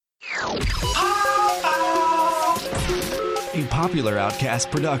A Popular Outcast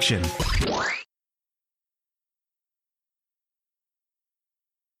production.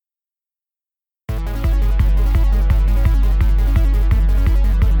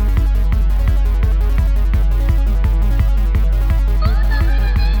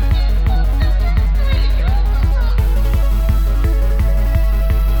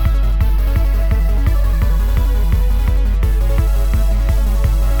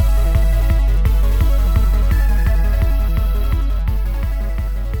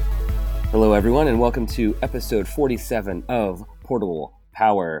 Hello everyone, and welcome to episode 47 of Portable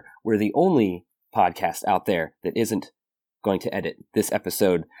Power. We're the only podcast out there that isn't going to edit this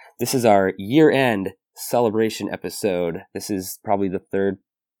episode. This is our year-end celebration episode. This is probably the third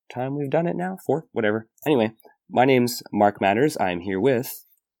time we've done it now, fourth, whatever. Anyway, my name's Mark Matters. I'm here with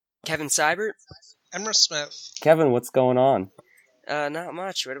Kevin Seibert. Emma Smith. Kevin. What's going on? Not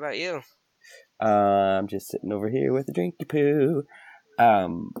much. What about you? I'm just sitting over here with a drinky poo.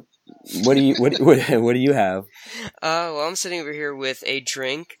 What do you have? Well, I'm sitting over here with a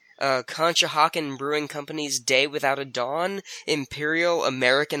drink. Conshohocken Brewing Company's Day Without a Dawn Imperial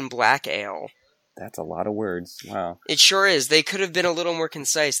American Black Ale. That's a lot of words. Wow. It sure is. They could have been a little more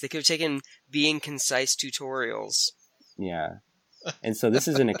concise. They could have taken being concise tutorials. Yeah. And so this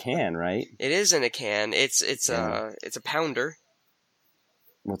is in a can, right? It is in a can. It's a pounder.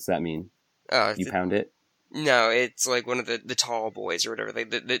 What's that mean? You pound it? No, it's like one of the tall boys or whatever.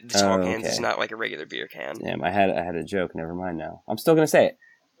 The tall cans is not like a regular beer can. Damn, I had a joke. Never mind now. I'm still gonna say it.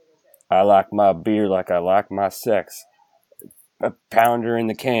 I like my beer like I like my sex. A pounder in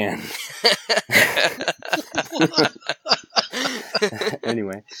the can.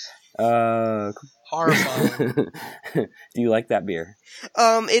 Anyway. Horrifying. Do you like that beer?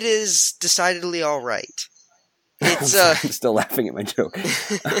 It is decidedly alright. It's I'm still laughing at my joke.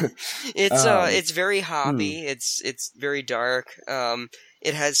 It's very hoppy. It's very dark.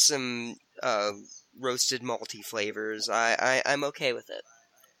 It has some roasted malty flavors. I'm okay with it.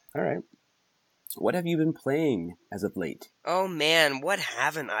 All right. What have you been playing as of late? Oh man, what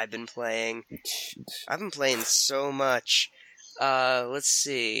haven't I been playing? I've been playing so much. Let's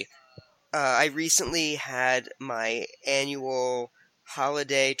see. I recently had my annual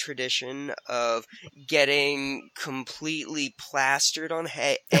holiday tradition of getting completely plastered on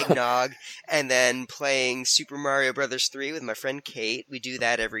eggnog and then playing Super Mario Bros. 3 with my friend Kate. We do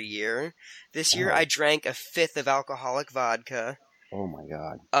that every year. This year I drank a fifth of alcoholic vodka. Oh my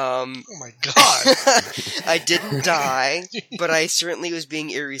god. Oh my god. I didn't die, but I certainly was being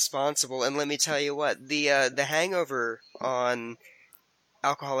irresponsible. And let me tell you what, the hangover on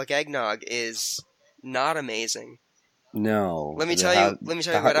alcoholic eggnog is not amazing. No. Let me tell you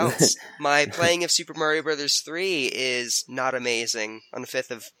what else. My playing of Super Mario Bros. 3 is not amazing on a fifth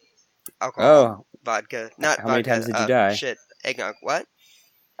of alcohol vodka. Not How vodka, many times did you die? Shit, eggnog. What?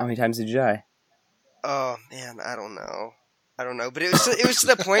 How many times did you die? Oh man, I don't know. But it was to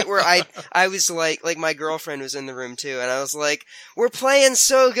the point where I was like my girlfriend was in the room too, and I was like, "We're playing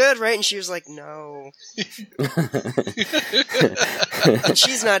so good, right?" And she was like, "No." And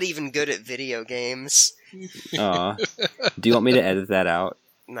she's not even good at video games. Aw. Do you want me to edit that out?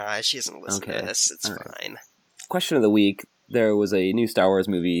 Nah, she doesn't listen to this. It's fine. Question of the week. There was a new Star Wars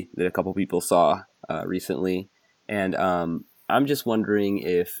movie that a couple people saw recently, and I'm just wondering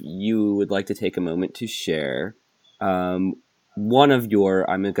if you would like to take a moment to share one of your,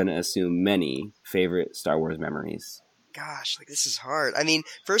 I'm going to assume, many favorite Star Wars memories. Gosh, this is hard. I mean,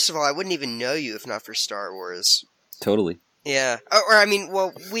 first of all, I wouldn't even know you if not for Star Wars. Totally. Yeah.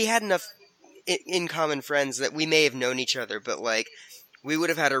 We had enough in common friends that we may have known each other, but, we would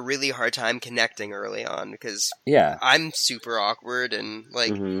have had a really hard time connecting early on, because I'm super awkward, and,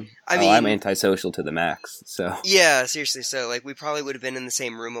 I'm antisocial to the max, so... Yeah, seriously, so, we probably would have been in the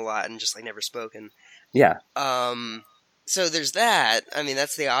same room a lot and just, never spoken. Yeah. So there's that. I mean,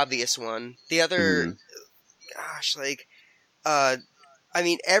 that's the obvious one. The other...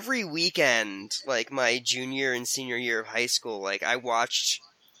 every weekend, my junior and senior year of high school, I watched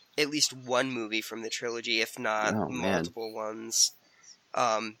at least one movie from the trilogy, if not multiple ones.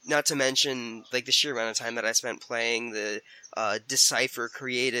 Not to mention, the sheer amount of time that I spent playing the Decipher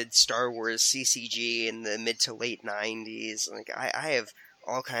created Star Wars CCG in the mid to late 90s. I have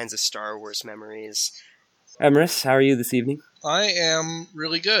all kinds of Star Wars memories. Emrys, how are you this evening? I am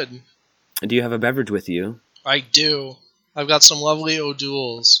really good. Do you have a beverage with you? I do. I've got some lovely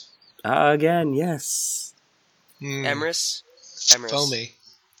O'Douls. Again, yes. Emrys? Foamy.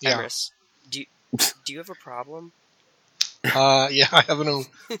 Yeah. Emrys, do you have a problem? Yeah, I have an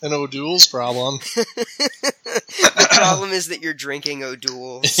O'Doul's problem. problem is that you're drinking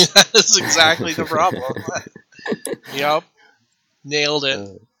O'Doul's. That's exactly the problem. Yep. Nailed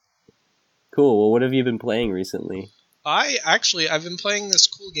it. Cool. Well, what have you been playing recently? I've been playing this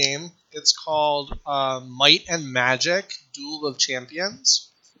cool game. It's called Might and Magic: Duel of Champions.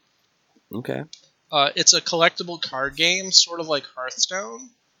 Okay. It's a collectible card game, sort of like Hearthstone,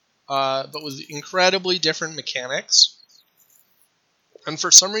 but with incredibly different mechanics. And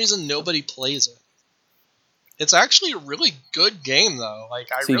for some reason, nobody plays it. It's actually a really good game, though.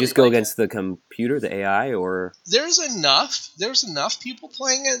 So you just go against the computer, the AI, or there's enough people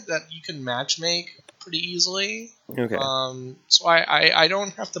playing it that you can matchmake pretty easily. Okay. So I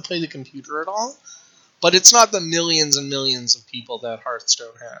don't have to play the computer at all, but it's not the millions and millions of people that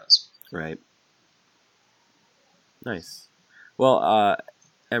Hearthstone has. Right. Nice. Well,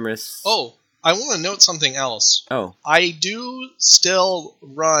 Emrys. Oh, I want to note something else. Oh. I do still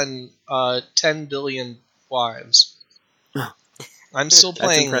run 10 billion wives. I'm still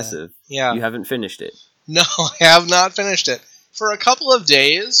playing. That's impressive. That. Yeah. You haven't finished it. No, I have not finished it. For a couple of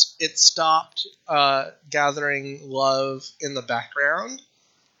days, it stopped gathering love in the background,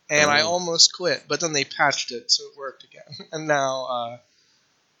 and I almost quit. But then they patched it, so it worked again. And now,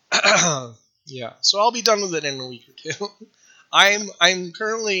 yeah. So I'll be done with it in a week or two. I'm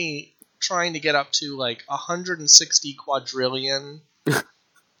currently trying to get up to 160 quadrillion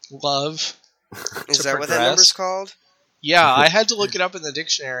love. Is that what that number's called? Yeah, I had to look it up in the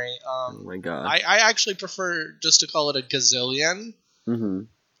dictionary. Oh my god. I actually prefer just to call it a gazillion.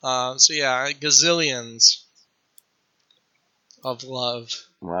 Mm-hmm. So yeah, gazillions of love.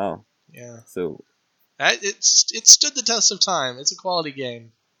 Wow. Yeah. So it stood the test of time. It's a quality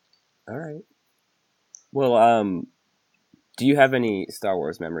game. All right. Well, do you have any Star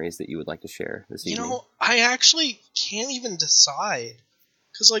Wars memories that you would like to share this evening? I actually can't even decide.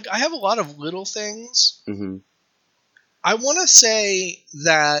 Because, I have a lot of little things. Mm-hmm. I want to say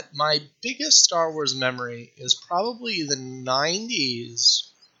that my biggest Star Wars memory is probably the 90s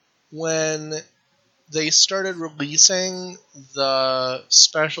when they started releasing the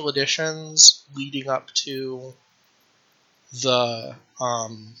special editions leading up to the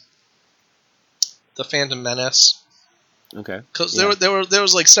Phantom Menace. Okay. Because there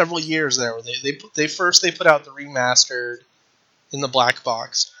was several years there where they put out the remastered in the black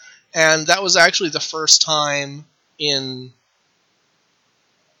box, and that was actually the first time in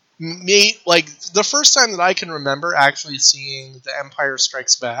me, the first time that I can remember actually seeing The Empire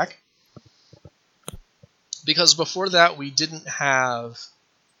Strikes Back. Because before that, we didn't have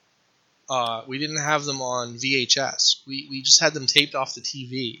them on VHS. We just had them taped off the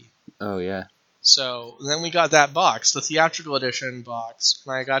TV. Oh yeah. So then we got that box, the theatrical edition box,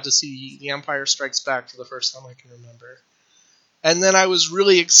 and I got to see The Empire Strikes Back for the first time I can remember. And then I was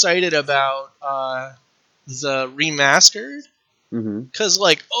really excited about the remastered, because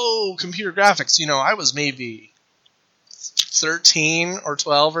computer graphics. I was maybe 13 or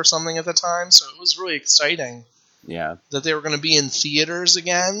 12 or something at the time, so it was really exciting. Yeah. That they were going to be in theaters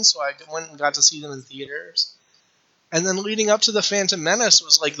again, so I went and got to see them in theaters. And then leading up to the Phantom Menace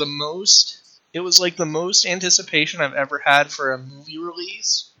was the most anticipation I've ever had for a movie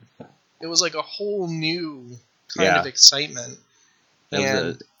release. It was a whole new kind of excitement.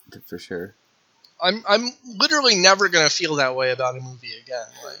 For sure. I'm literally never gonna feel that way about a movie again.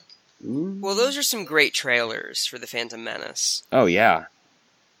 Well, those are some great trailers for the Phantom Menace. Oh yeah.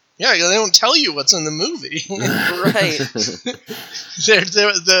 Yeah, they don't tell you what's in the movie. Right.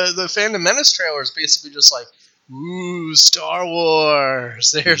 The Phantom Menace trailer is basically just ooh, Star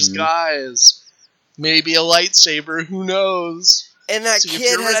Wars. There's guys. Maybe a lightsaber. Who knows? And that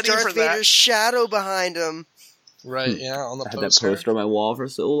kid has Darth Vader's shadow behind him. Right, yeah, on the poster. I had that poster on my wall for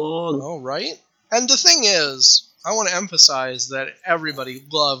so long. Oh, right? And the thing is, I want to emphasize that everybody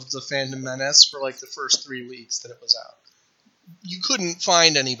loved the Phantom Menace for the first 3 weeks that it was out. You couldn't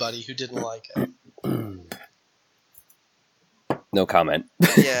find anybody who didn't like it. No comment.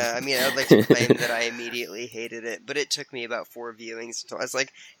 Yeah, I would like to claim that I immediately hated it, but it took me about 4 viewings until I was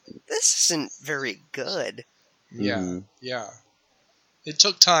like, this isn't very good. Yeah, yeah. It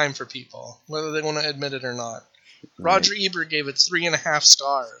took time for people, whether they want to admit it or not. Roger Ebert gave it 3.5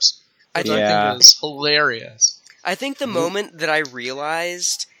 stars, which I think is hilarious. I think the moment that I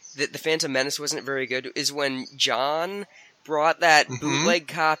realized that the Phantom Menace wasn't very good is when John brought that bootleg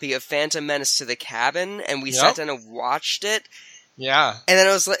copy of Phantom Menace to the cabin, and we sat down and watched it. Yeah. And then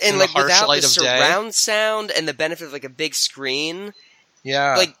I was without the surround sound and the benefit of a big screen.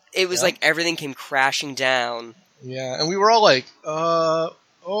 Yeah. It was everything came crashing down. Yeah, and we were all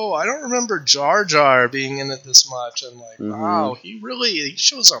oh, I don't remember Jar Jar being in it this much. And like, wow, he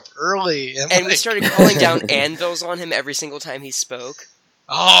shows up early. And we started calling down anvils on him every single time he spoke.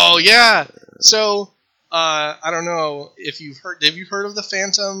 Oh yeah. So I don't know if you've heard. Have you heard of the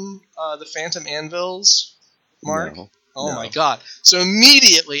Phantom Anvils, Mark? No. Oh my God! So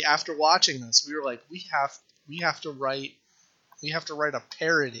immediately after watching this, we were like, we have to write a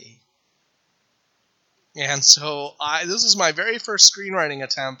parody. And so this is my very first screenwriting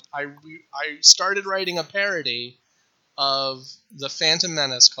attempt. I started writing a parody of the Phantom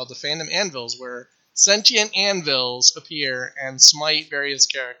Menace called the Phantom Anvils, where sentient anvils appear and smite various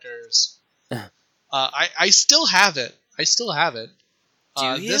characters. I still have it. Do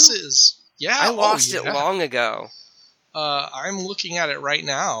you? This is I lost it long ago. I'm looking at it right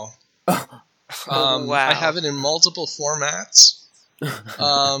now. Wow. I have it in multiple formats.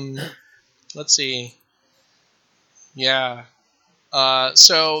 Let's see. Yeah.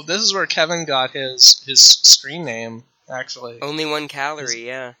 So this is where Kevin got his screen name, actually. Only 1 calorie,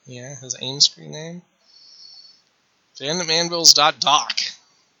 yeah. Yeah, his AIM screen name. PhantomAnvils.doc.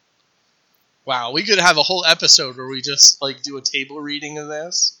 Wow, we could have a whole episode where we just like do a table reading of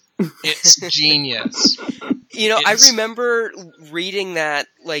this. It's genius. You know, I remember reading that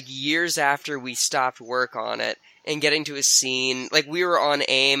like years after we stopped work on it and getting to a scene, like we were on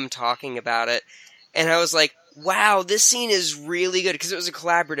AIM talking about it, and I was like, wow, this scene is really good, because it was a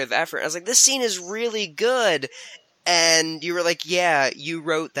collaborative effort. I was like, this scene is really good. And you were like, yeah, you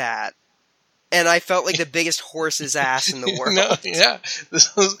wrote that. And I felt like the biggest horse's ass in the world. No, yeah.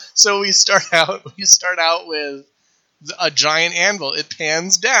 So we start out with a giant anvil. It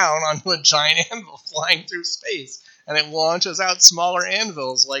pans down onto a giant anvil flying through space, and it launches out smaller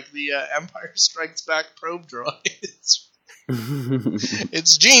anvils like the Empire Strikes Back probe droids.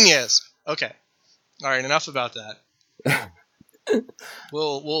 It's genius. Okay. All right, enough about that.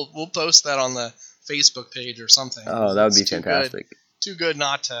 We'll post that on the Facebook page or something. Oh, that would be fantastic. Too good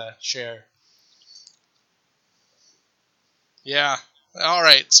not to share. Yeah. All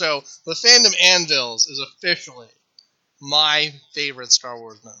right. So the Phantom Anvils is officially my favorite Star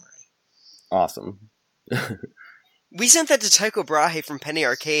Wars memory. Awesome. We sent that to Tycho Brahe from Penny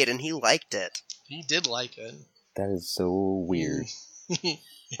Arcade, and he liked it. He did like it. That is so weird.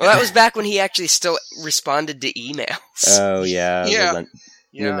 Well, that was back when he actually still responded to emails. Oh, yeah. Yeah.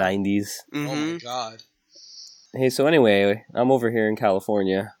 In the 90s. Mm-hmm. Oh my God. Hey, so anyway, I'm over here in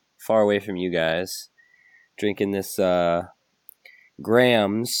California, far away from you guys, drinking this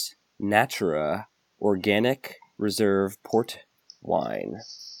Graham's Natura Organic Reserve Port Wine.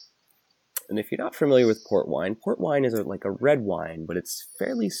 And if you're not familiar with port wine is like a red wine, but it's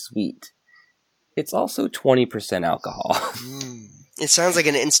fairly sweet. It's also 20% alcohol. It sounds like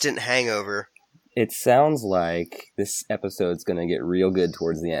an instant hangover. It sounds like this episode's going to get real good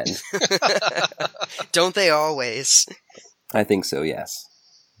towards the end. Don't they always? I think so, yes.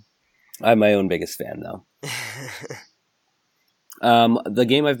 I'm my own biggest fan, though. The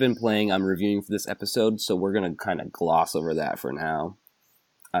game I've been playing, I'm reviewing for this episode, so we're going to kind of gloss over that for now.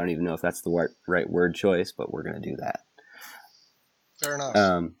 I don't even know if that's the right word choice, but we're going to do that. Fair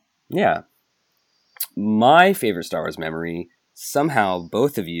enough. Yeah. My favorite Star Wars memory, somehow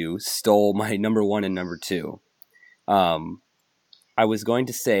both of you stole my number 1 and number 2. I was going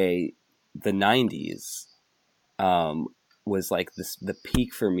to say the 90s was like the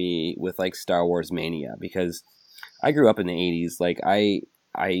peak for me with like Star Wars mania, because I grew up in the 80s. Like I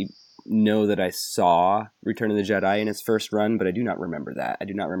know that I saw Return of the Jedi in its first run, but I do not remember that. I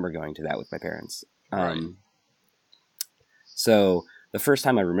do not remember going to that with my parents. Right. So the first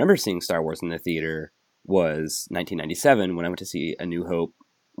time I remember seeing Star Wars in the theater was 1997 when I went to see A New Hope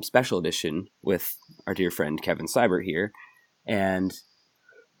special edition with our dear friend Kevin Seibert here, and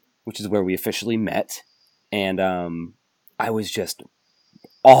which is where we officially met. And I was just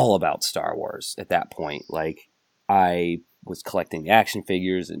all about Star Wars at that point. Like I was collecting the action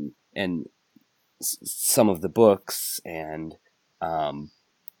figures and some of the books, and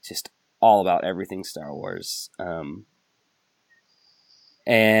just all about everything Star Wars.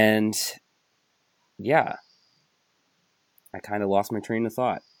 And yeah, I kind of lost my train of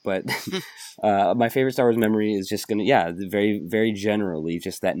thought, but my favorite Star Wars memory is just very, very generally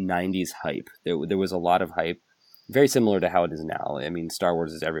just that 90s hype. There was a lot of hype, very similar to how it is now. I mean, Star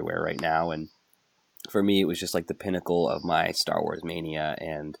Wars is everywhere right now, and for me, it was just like the pinnacle of my Star Wars mania,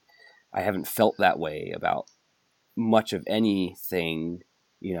 and I haven't felt that way about much of anything,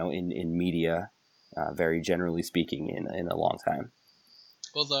 in media, very generally speaking, in a long time.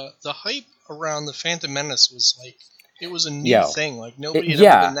 Well, the hype around the Phantom Menace was like, it was a new thing. Like nobody had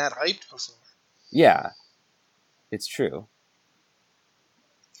ever been that hyped before. Yeah, it's true.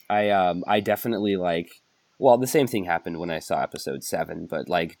 I definitely like. Well, the same thing happened when I saw episode 7, but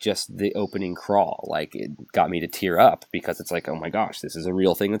like just the opening crawl, like it got me to tear up because it's like, oh my gosh, this is a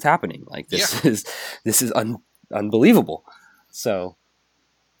real thing that's happening. Like this is unbelievable. So,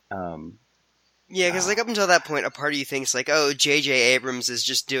 yeah, because like up until that point, a part of you thinks like, oh, J.J. Abrams is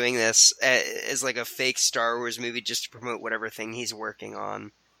just doing this as like a fake Star Wars movie just to promote whatever thing he's working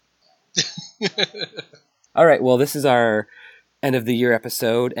on. All right, well, this is our end of the year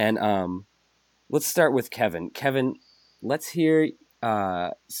episode, and let's start with Kevin. Kevin, let's hear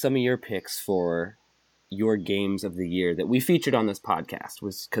some of your picks for your games of the year that we featured on this podcast,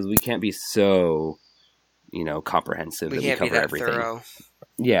 because we can't be so, comprehensive. We can't cover be that everything. thorough.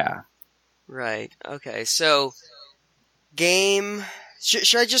 Yeah. Right. Okay. So, game.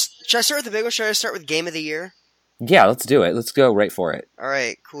 Should I start with the big one? Should I start with game of the year? Yeah, let's do it. Let's go right for it. All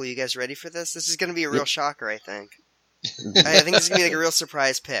right. Cool. You guys ready for this? This is going to be a real shocker, I think. I think this is going to be like a real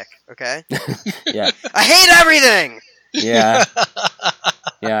surprise pick. Okay. Yeah. I hate everything. Yeah.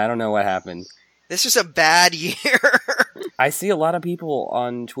 Yeah. I don't know what happened. This was a bad year. I see a lot of people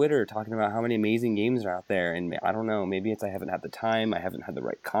on Twitter talking about how many amazing games are out there, and I don't know, maybe it's I haven't had the time, I haven't had the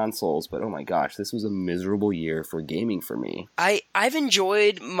right consoles, but oh my gosh, this was a miserable year for gaming for me. I've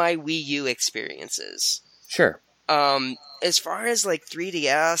enjoyed my Wii U experiences. Sure. As far as like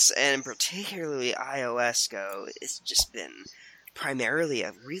 3DS and particularly iOS go, it's just been primarily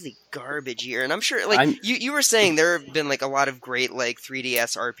a really garbage year, and I'm sure like you were saying there have been like a lot of great like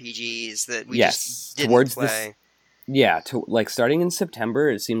 3DS RPGs that we just didn't play. Like starting in September,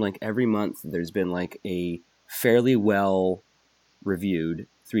 it seemed like every month there's been like a fairly well reviewed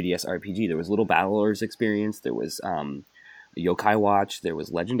 3DS RPG. There was Little Battlers Experience, there was Yokai Watch, there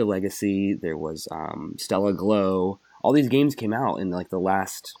was Legend of Legacy, there was Stella Glow. All these games came out in like the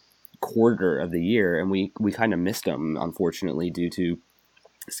last quarter of the year, and we kind of missed them, unfortunately, due to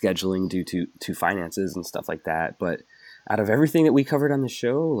scheduling, due to finances and stuff like that. But out of everything that we covered on the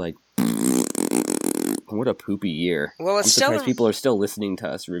show, like, what a poopy year. Well, I'm surprised people are still listening to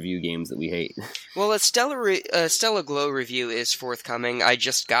us review games that we hate. Well, a Stella Glow review is forthcoming. I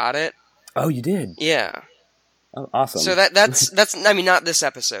just got it. Oh, you did? Yeah. Oh, awesome. So that's I mean, not this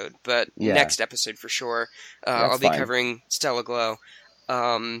episode, but next episode for sure. I'll be covering Stella Glow.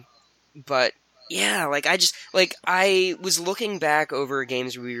 But yeah, like I was looking back over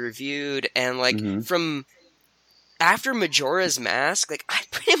games we reviewed, and like from after Majora's Mask, like I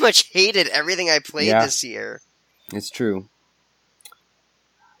pretty much hated everything I played this year. It's true.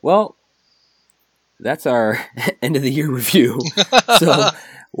 Well, that's our end of the year review. So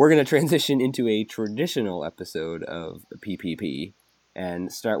we're going to transition into a traditional episode of PPP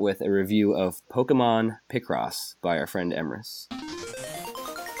and start with a review of Pokemon Picross by our friend Emrys.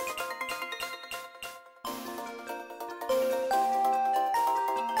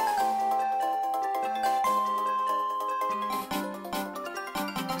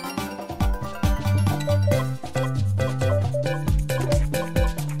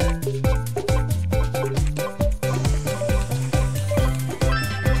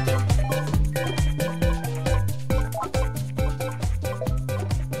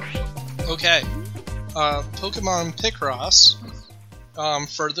 Okay, Pokemon Picross,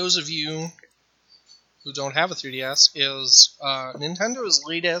 for those of you who don't have a 3DS, is Nintendo's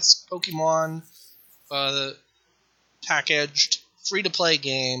latest Pokemon packaged free-to-play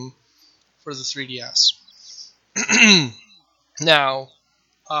game for the 3DS. Now,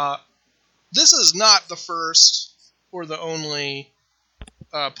 this is not the first or the only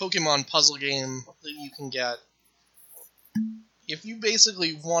Pokemon puzzle game that you can get. If you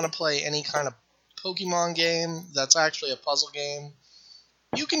basically want to play any kind of Pokemon game that's actually a puzzle game,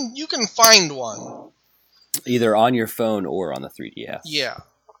 you can find one. Either on your phone or on the 3DS. Yeah.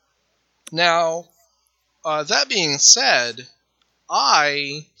 Now, that being said,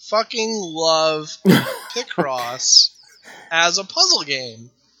 I fucking love Picross as a puzzle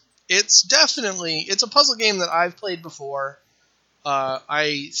game. It's a puzzle game that I've played before.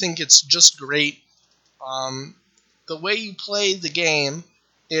 I think it's just great. The way you play the game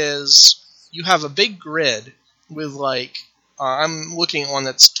is you have a big grid with I'm looking at one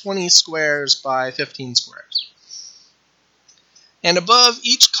that's 20 squares by 15 squares. And above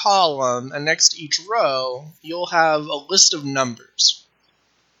each column and next to each row, you'll have a list of numbers.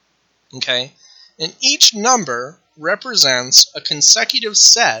 Okay? And each number represents a consecutive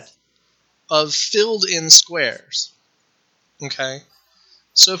set of filled-in squares. Okay?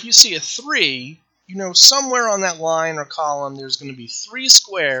 So if you see a 3, you know somewhere on that line or column there's going to be 3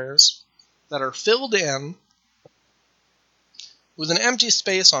 squares that are filled in with an empty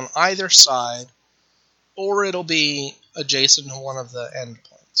space on either side, or it'll be adjacent to one of the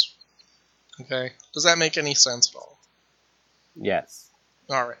endpoints. Okay? Does that make any sense at all? Yes.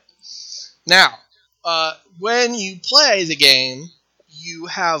 Alright. Now, when you play the game, you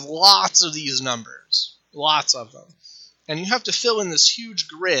have lots of these numbers. Lots of them. And you have to fill in this huge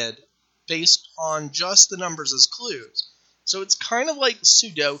grid based on just the numbers as clues. So it's kind of like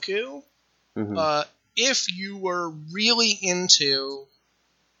Sudoku, if you were really into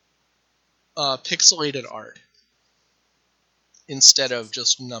pixelated art instead of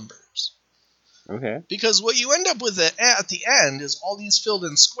just numbers. Okay. Because what you end up with at the end is all these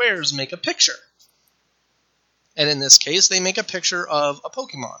filled-in squares make a picture. And in this case, they make a picture of a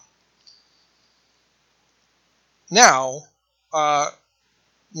Pokemon. Now,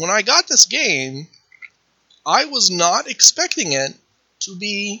 when I got this game, I was not expecting it to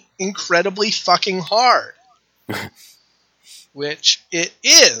be incredibly fucking hard. Which it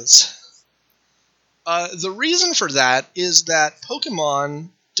is. The reason for that is that Pokemon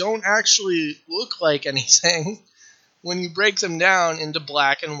don't actually look like anything when you break them down into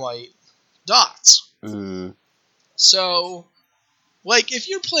black and white dots. So, like, if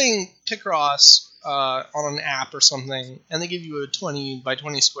you're playing Picross on an app or something, and they give you a 20 by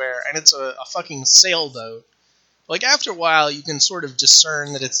 20 square, and it's a fucking sailboat, like, after a while, you can sort of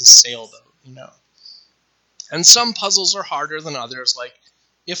discern that it's a sailboat, you know? And some puzzles are harder than others, like,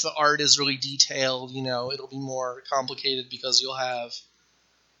 if the art is really detailed, you know, it'll be more complicated because you'll have...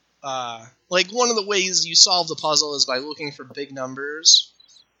 like, one of the ways you solve the puzzle is by looking for big numbers.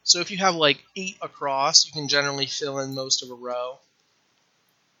 So if you have, like, 8 across, you can generally fill in most of a row.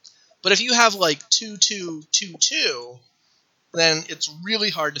 But if you have, like, 2, 2, 2, 2, then it's really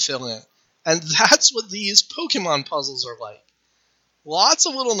hard to fill in. And that's what these Pokemon puzzles are like. Lots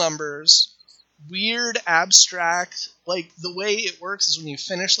of little numbers, weird, abstract. Like, the way it works is when you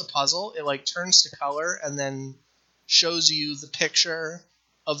finish the puzzle, it, like, turns to color and then shows you the picture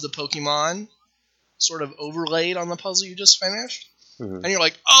of the Pokemon sort of overlaid on the puzzle you just finished. And you're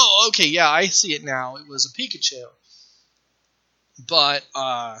like, oh, okay, yeah, I see it now. It was a Pikachu. But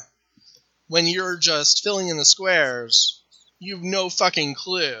when you're just filling in the squares, you have no fucking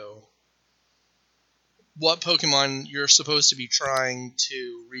clue what Pokemon you're supposed to be trying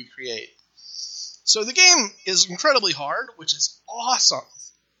to recreate. So the game is incredibly hard, which is awesome.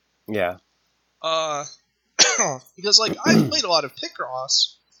 Yeah. Because, like, I've played a lot of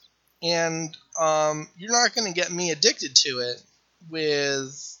Picross, and you're not going to get me addicted to it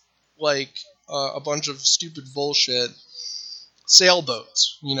with, like, a bunch of stupid bullshit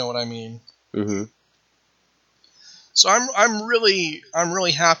sailboats. You know what I mean? So I'm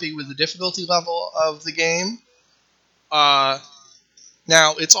really happy with the difficulty level of the game. Now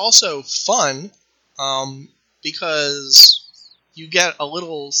it's also fun, because you get a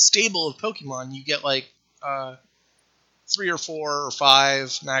little stable of Pokemon. You get, like, 3 or 4 or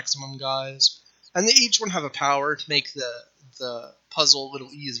 5 maximum guys, and they each one have a power to make the puzzle a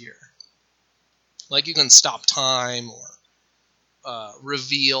little easier. Like, you can stop time or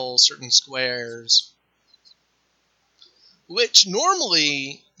reveal certain squares, which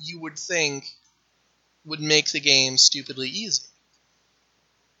normally you would think would make the game stupidly easy.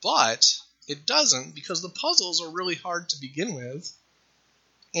 But it doesn't, because the puzzles are really hard to begin with,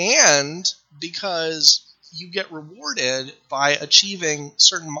 and because you get rewarded by achieving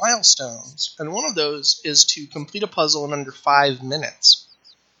certain milestones. And one of those is to complete a puzzle in under 5 minutes.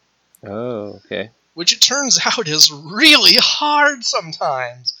 Oh, okay. Which it turns out is really hard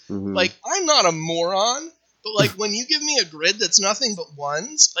sometimes. Like, I'm not a moron, but, like, when you give me a grid that's nothing but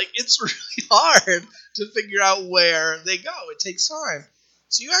ones, like, it's really hard to figure out where they go. It takes time.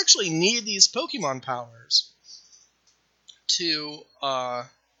 So you actually need these Pokemon powers to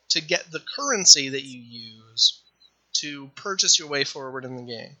get the currency that you use to purchase your way forward in the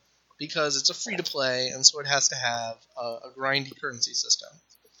game. Because it's a free-to-play, and so it has to have a grindy currency system.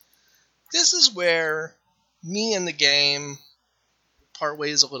 This is where me and the game part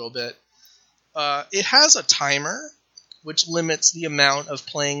ways a little bit. It has a timer, which limits the amount of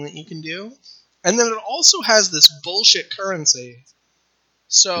playing that you can do. And then it also has this bullshit currency.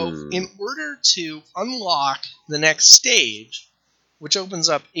 So, in order to unlock the next stage, which opens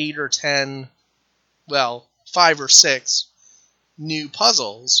up 8 or 10, well, 5 or 6 new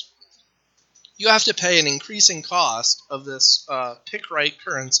puzzles, you have to pay an increasing cost of this pick-right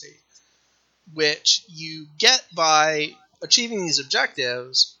currency, which you get by achieving these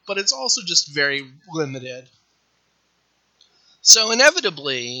objectives, but it's also just very limited. So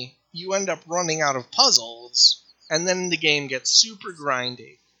inevitably, you end up running out of puzzles, and then the game gets super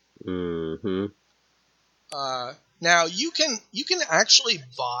grindy. Now, you can actually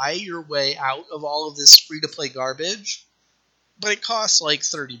buy your way out of all of this free-to-play garbage, but it costs like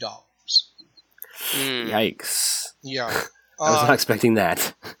 $30. Yikes. Yeah. I was not expecting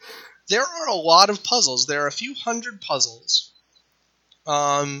that. There are a lot of puzzles. There are a few hundred puzzles.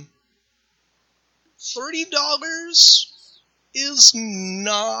 $30 is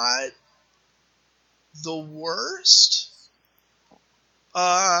not the worst.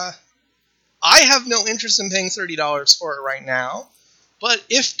 I have no interest in paying $30 for it right now. But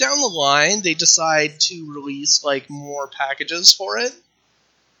if down the line they decide to release like more packages for it,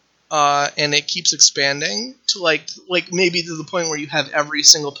 and it keeps expanding to like maybe to the point where you have every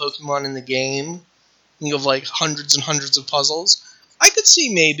single Pokemon in the game, and you have like hundreds and hundreds of puzzles, I could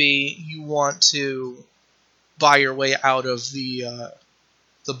see maybe you want to buy your way out of the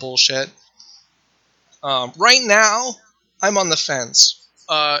bullshit. Right now, I'm on the fence.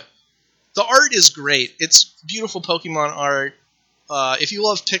 The art is great. It's beautiful Pokemon art. If you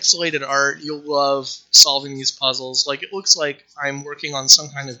love pixelated art, you'll love solving these puzzles. Like, it looks like I'm working on some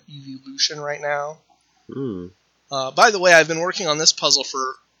kind of evolution right now. By the way, I've been working on this puzzle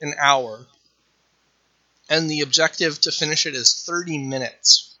for an hour, and the objective to finish it is 30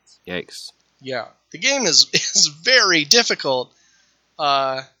 minutes. Yikes. Yeah. The game is very difficult,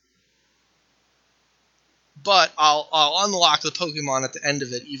 but I'll unlock the Pokemon at the end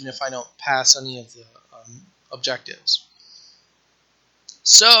of it, even if I don't pass any of the objectives.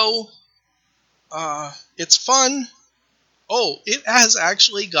 So, it's fun. Oh, it has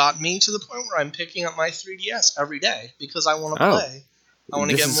actually got me to the point where I'm picking up my 3DS every day because I want to play. I want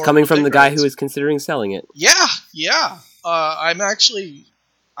to get more. This is coming from the guy who is considering selling it. Yeah. I'm actually,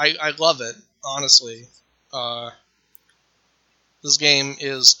 I love it, honestly. This game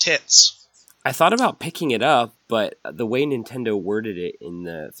is tits. I thought about picking it up, but the way Nintendo worded it in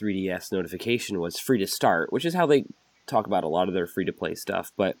the 3DS notification was free to start, which is how they talk about a lot of their free-to-play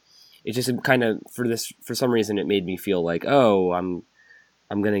stuff. But it just kind of, for some reason, it made me feel like, oh, I'm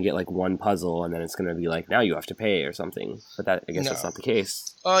going to get like one puzzle, and then it's going to be like, now you have to pay or something. But I guess that's not the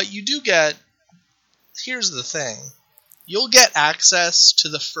case. You do get... Here's the thing. You'll get access to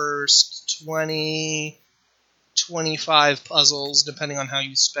the first 20... 25 puzzles, depending on how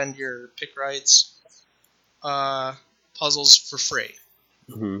you spend your pick rights, puzzles for free.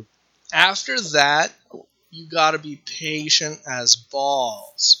 Mm-hmm. After that, you gotta be patient as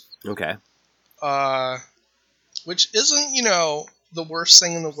balls. Okay. Which isn't, the worst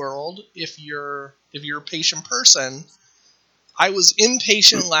thing in the world if you're a patient person. I was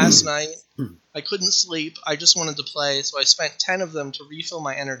impatient last night. I couldn't sleep. I just wanted to play, so I spent 10 of them to refill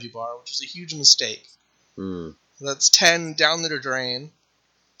my energy bar, which was a huge mistake. That's 10 down the drain.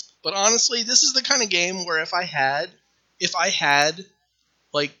 But honestly, this is the kind of game where if I had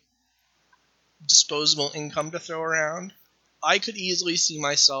like disposable income to throw around, I could easily see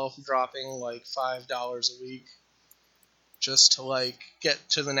myself dropping like $5 a week just to like get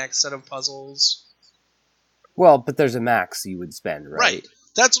to the next set of puzzles. Well, but there's a max you would spend, right? Right.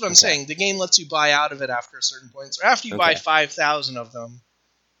 That's what I'm saying. The game lets you buy out of it after a certain point. So after you buy 5,000 of them,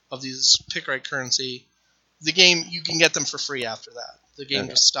 of these pick right currency, the game, you can get them for free after that. The game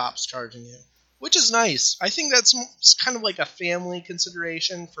just stops charging you, which is nice. I think that's kind of like a family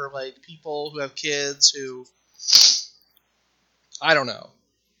consideration for like people who have kids who, I don't know.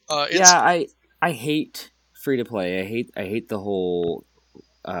 I hate free to play. I hate the whole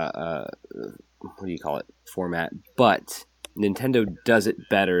what do you call it, format. But Nintendo does it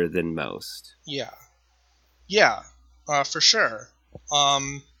better than most. Yeah, for sure.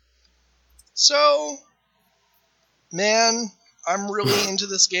 So. Man, I'm really into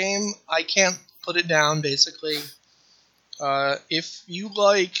this game. I can't put it down, basically. If you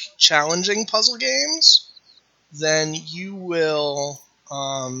like challenging puzzle games, then you will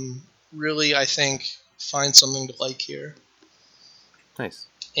really, I think, find something to like here. Nice.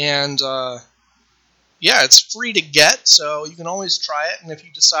 And, it's free to get, so you can always try it. And if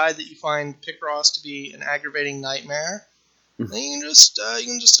you decide that you find Picross to be an aggravating nightmare, then you can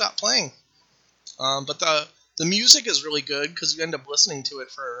just stop playing. But the music is really good because you end up listening to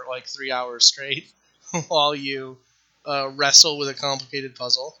it for like 3 hours straight while you wrestle with a complicated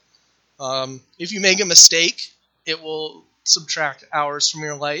puzzle. If you make a mistake, it will subtract hours from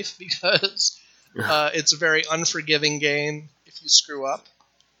your life because it's a very unforgiving game if you screw up.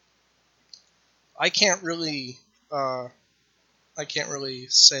 I can't really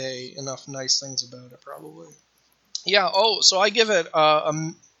say enough nice things about it, probably. Yeah. Oh, so I give it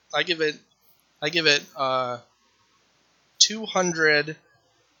 200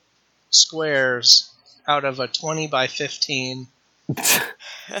 squares out of a 20 by 15.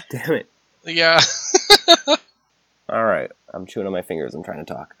 Damn it. Yeah. All right. I'm chewing on my fingers. I'm trying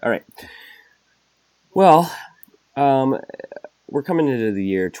to talk. All right. Well, we're coming into the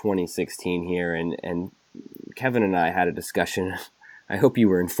year 2016 here, and Kevin and I had a discussion. I hope you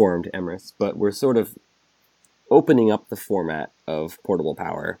were informed, Emrys, but we're sort of opening up the format of Portable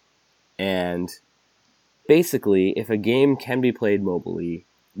Power. And basically, if a game can be played mobilely,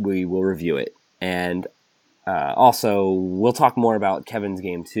 we will review it. And also, we'll talk more about Kevin's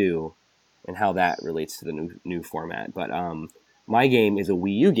game too, and how that relates to the new format. But my game is a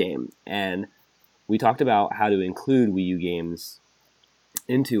Wii U game, and we talked about how to include Wii U games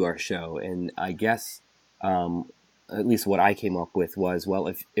into our show. And I guess, at least what I came up with was, well,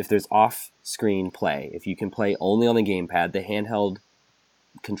 if there's off-screen play, if you can play only on the gamepad, the handheld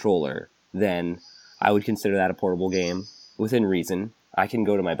controller, then I would consider that a portable game within reason. I can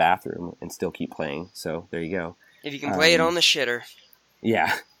go to my bathroom and still keep playing, so there you go. If you can play it on the shitter.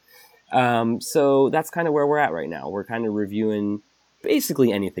 Yeah. So that's kind of where we're at right now. We're kind of reviewing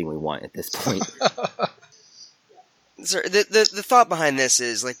basically anything we want at this point. So the thought behind this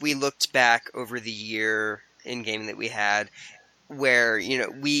is, like, we looked back over the year in game that we had, where, you know,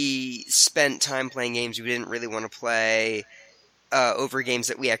 we spent time playing games we didn't really want to play, over games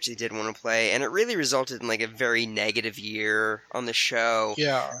that we actually did want to play, and it really resulted in, like, a very negative year on the show.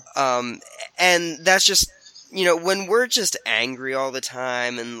 Yeah. And that's just, you know, when we're just angry all the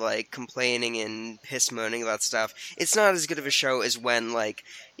time and, like, complaining and piss-moaning about stuff, it's not as good of a show as when, like,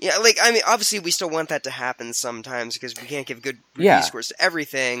 yeah, like, I mean, obviously we still want that to happen sometimes because we can't give good review scores to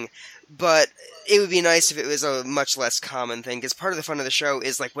everything, but it would be nice if it was a much less common thing, because part of the fun of the show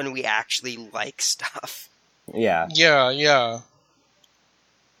is, like, when we actually like stuff. Yeah. Yeah.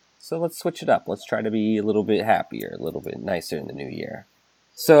 So let's switch it up. Let's try to be a little bit happier, a little bit nicer in the new year.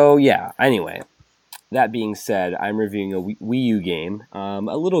 So, yeah, anyway. That being said, I'm reviewing a Wii U game, a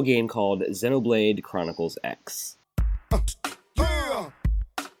little game called Xenoblade Chronicles X.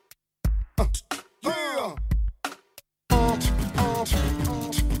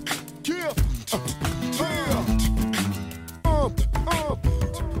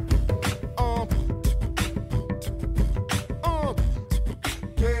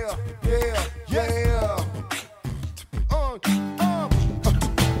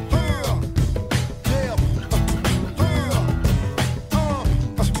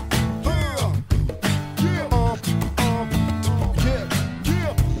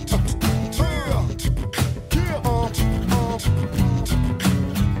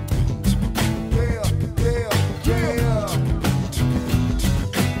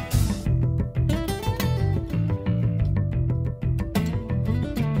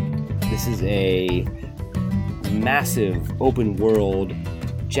 This is a massive open world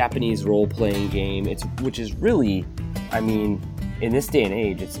Japanese role-playing game. Which is really, I mean, in this day and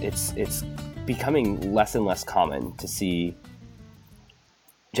age, it's becoming less and less common to see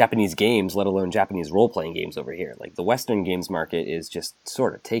Japanese games, let alone Japanese role-playing games over here. Like, the Western games market is just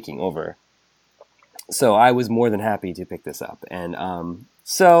sort of taking over. So I was more than happy to pick this up. And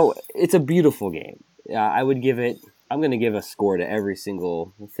so it's a beautiful game. I would give it, I'm going to give a score to every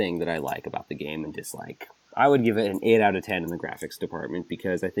single thing that I like about the game and dislike. I would give it an 8 out of 10 in the graphics department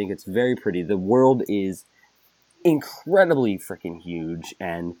because I think it's very pretty. The world is incredibly freaking huge,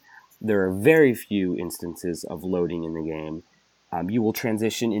 and there are very few instances of loading in the game. You will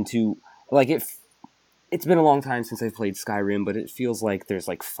transition into, like, it's been a long time since I've played Skyrim, but it feels like there's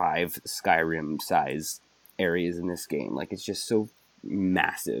like 5 Skyrim-size areas in this game. Like, it's just so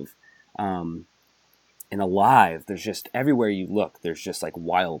massive. And alive, there's just, everywhere you look, there's just like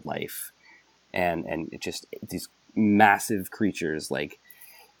wildlife. And it just, these massive creatures, like,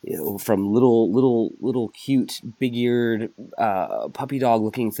 you know, from little cute, big-eared, puppy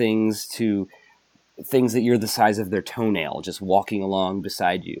dog-looking things to things that you're the size of their toenail, just walking along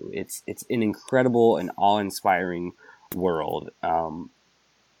beside you. It's an incredible and awe-inspiring world.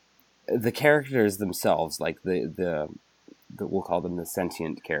 The characters themselves, like the we'll call them the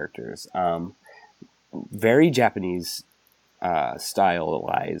sentient characters, very Japanese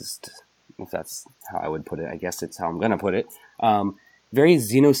stylized, if that's how I would put it. I guess it's how I'm going to put it. Very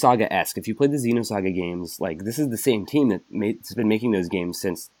Xenosaga-esque. If you played the Xenosaga games, like, this is the same team that's been making those games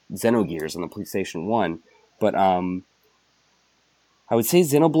since Xenogears on the PlayStation 1. But I would say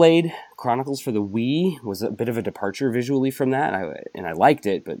Xenoblade Chronicles for the Wii was a bit of a departure visually from that, and I liked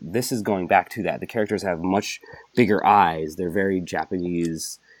it, but this is going back to that. The characters have much bigger eyes. They're very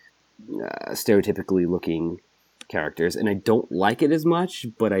Japanese, stereotypically looking characters, and I don't like it as much,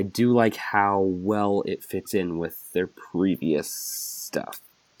 but I do like how well it fits in with their previous stuff.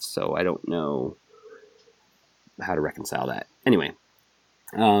 So I don't know how to reconcile that. Anyway,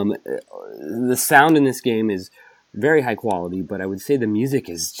 the sound in this game is very high quality, but I would say the music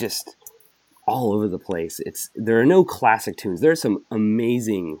is just all over the place. There are no classic tunes. There are some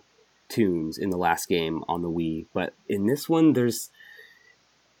amazing tunes in the last game on the Wii, but in this one there's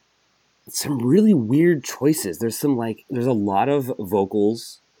some really weird choices. There's a lot of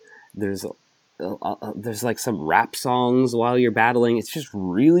vocals. There's like some rap songs while you're battling. It's just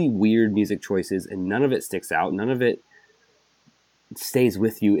really weird music choices, and none of it sticks out. None of it stays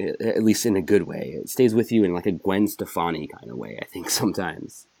with you, at least in a good way. It stays with you in like a Gwen Stefani kind of way, I think,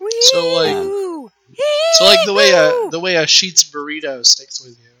 sometimes. So like the way a Sheetz burrito sticks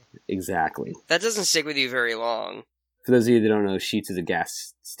with you. Exactly. That doesn't stick with you very long. For those of you that don't know, Sheetz is a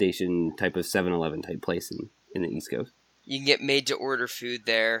gas station type of 7-Eleven type place in the East Coast. You can get made to order food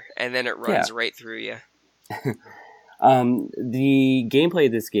there, and then it runs right through you. The gameplay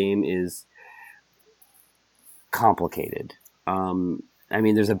of this game is complicated. I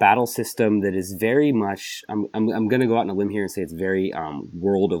mean, there's a battle system that is very much. I'm going to go out on a limb here and say it's very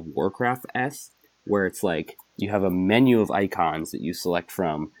World of Warcraft-esque, where it's like you have a menu of icons that you select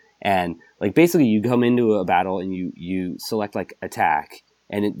from, and like basically you come into a battle and you select like attack,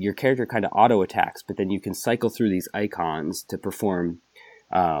 and your character kind of auto attacks, but then you can cycle through these icons to perform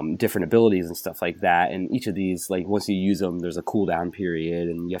different abilities and stuff like that. And each of these, like once you use them, there's a cooldown period,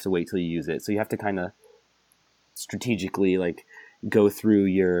 and you have to wait till you use it. So you have to kind of strategically like go through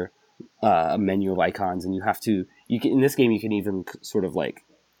your menu of icons, and in this game you can even sort of like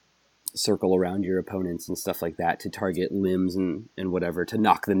circle around your opponents and stuff like that to target limbs and whatever, to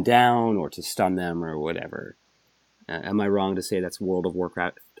knock them down or to stun them or whatever. Am I wrong to say that's World of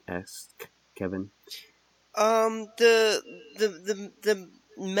Warcraft-esque, Kevin? The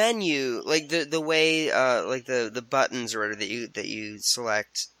menu, like the way like the buttons or whatever that you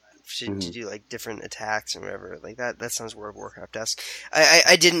select to do like different attacks and whatever, like that sounds World of Warcraft-esque.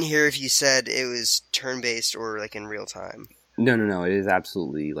 I didn't hear if you said it was turn-based or like in real time. No, it is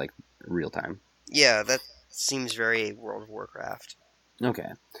absolutely like real time. Yeah, that seems very World of Warcraft.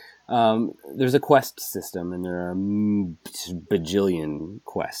 Okay. There's a quest system, and there are bajillion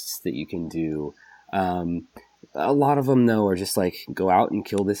quests that you can do. A lot of them, though, are just like, go out and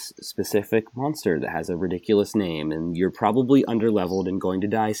kill this specific monster that has a ridiculous name, and you're probably underleveled and going to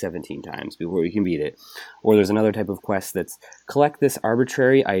die 17 times before you can beat it. Or there's another type of quest that's collect this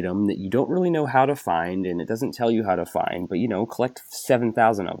arbitrary item that you don't really know how to find, and it doesn't tell you how to find, but, collect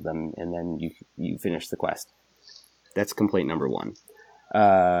 7,000 of them, and then you finish the quest. That's complaint number one.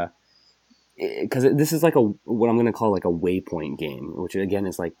 Because this is like what I'm going to call like a waypoint game, which again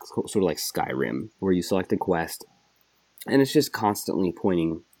is like sort of like Skyrim, where you select a quest and it's just constantly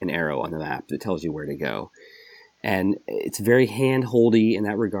pointing an arrow on the map that tells you where to go. And it's very hand-holdy in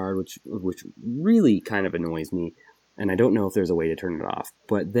that regard, which really kind of annoys me. And I don't know if there's a way to turn it off.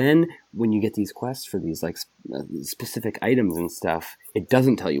 But then when you get these quests for these like specific items and stuff, it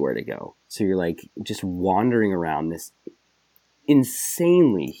doesn't tell you where to go. So you're like just wandering around this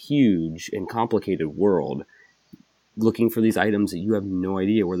insanely huge and complicated world looking for these items that you have no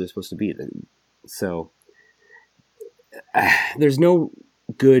idea where they're supposed to be. So there's no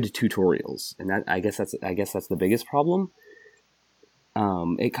good tutorials, and that I guess that's the biggest problem.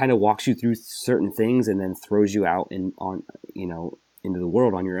 It kind of walks you through certain things and then throws you out into the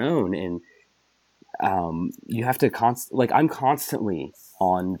world on your own, and you have to I'm constantly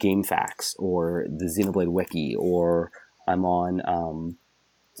on GameFAQs or the Xenoblade Wiki, or I'm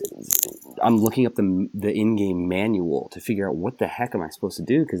looking up the in-game manual to figure out what the heck am I supposed to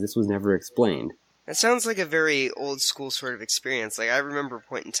do, because this was never explained. That sounds like a very old school sort of experience. Like, I remember a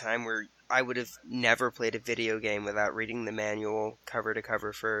point in time where I would have never played a video game without reading the manual cover to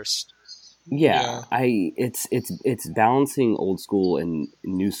cover first. Yeah. It's balancing old school and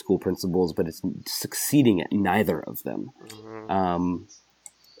new school principles, but it's succeeding at neither of them. Mm-hmm.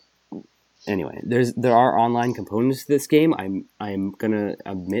 Anyway, there are online components to this game. I'm gonna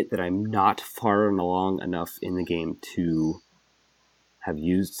admit that I'm not far along enough in the game to have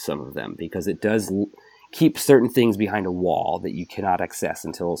used some of them, because it does keep certain things behind a wall that you cannot access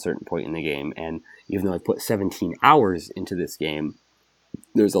until a certain point in the game. And even though I put 17 hours into this game,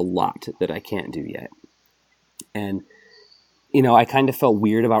 there's a lot that I can't do yet. And I kind of felt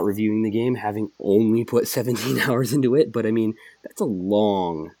weird about reviewing the game having only put 17 hours into it, but I mean, that's a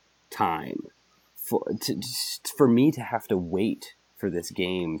long time for me to have to wait for this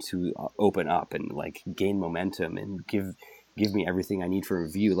game to open up and like gain momentum and give me everything I need for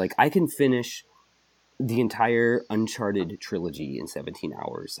review. Like, I can finish the entire Uncharted trilogy in 17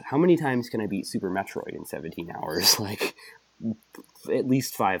 hours. How many times can I beat Super Metroid in 17 hours? Like, at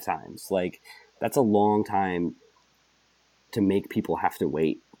least 5 times. Like, that's a long time to make people have to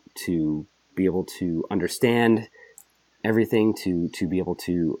wait to be able to understand everything to be able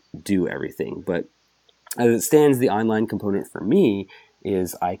to do everything. But as it stands, the online component for me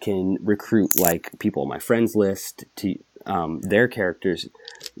is I can recruit like people on my friends list to their characters,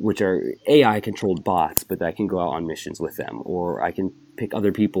 which are AI controlled bots, but I can go out on missions with them, or I can pick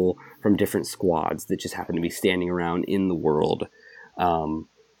other people from different squads that just happen to be standing around in the world.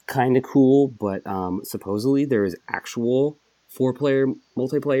 Kind of cool, but supposedly there is actual 4-player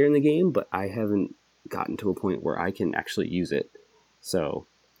multiplayer in the game, but I haven't gotten to a point where I can actually use it. So,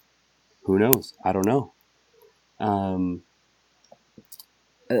 who knows? I don't know.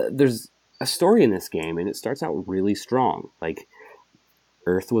 There's a story in this game, and it starts out really strong. Like,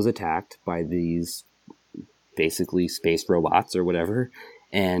 Earth was attacked by these basically space robots or whatever,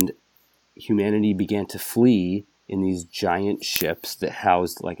 and humanity began to flee in these giant ships that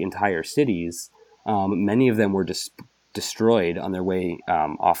housed like entire cities. Many of them were destroyed on their way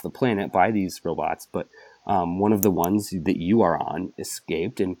off the planet by these robots, but one of the ones that you are on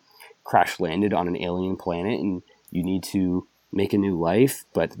escaped and crash landed on an alien planet, and you need to make a new life,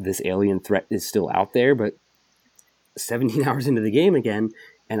 but this alien threat is still out there. But 17 hours into the game again,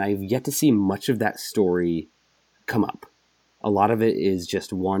 and I've yet to see much of that story come up. A lot of it is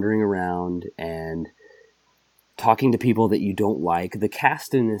just wandering around and talking to people that you don't like. The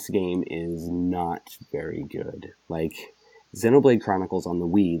cast in this game is not very good. Like, Xenoblade Chronicles on the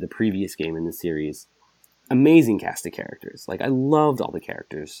Wii, the previous game in the series, amazing cast of characters. Like, I loved all the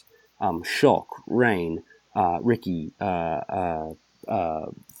characters. Shulk, Rain, Ricky, Fiora,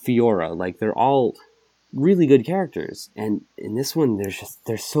 like, they're all really good characters. And in this one,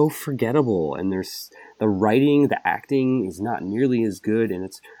 they're so forgettable, and the writing, the acting is not nearly as good, and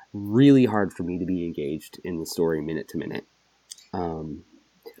it's really hard for me to be engaged in the story minute to minute. And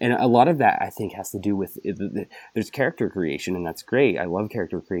a lot of that, I think, has to do with there's character creation, and that's great. I love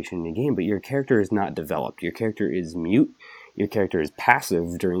character creation in a game, but your character is not developed. Your character is mute. Your character is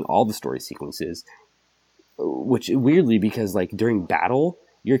passive during all the story sequences, which weirdly, because like during battle,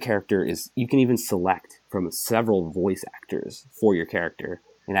 your character you can even select from several voice actors for your character,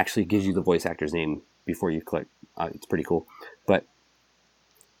 and actually gives you the voice actor's name before you click. It's pretty cool. But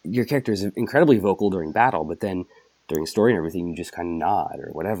your character is incredibly vocal during battle, but then during story and everything, you just kind of nod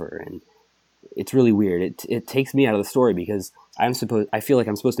or whatever, and it's really weird. It takes me out of the story because I feel like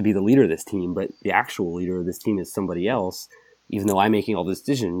I'm supposed to be the leader of this team, but the actual leader of this team is somebody else, even though I'm making all the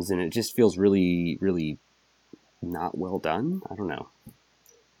decisions, and it just feels really, really not well done. I don't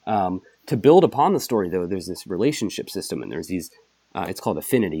know. To build upon the story, though, there's this relationship system, and there's these. It's called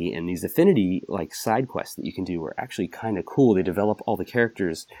Affinity, and these Affinity like side quests that you can do are actually kind of cool. They develop all the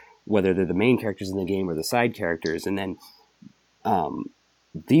characters, whether they're the main characters in the game or the side characters, and then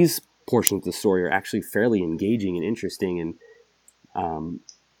these portions of the story are actually fairly engaging and interesting, and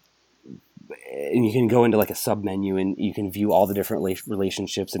you can go into like a sub menu and you can view all the different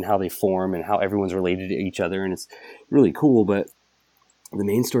relationships and how they form and how everyone's related to each other, and it's really cool. But the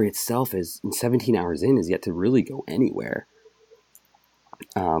main story itself is 17 hours in is yet to really go anywhere.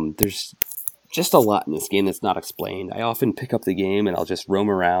 There's just a lot in this game that's not explained. I often pick up the game and I'll just roam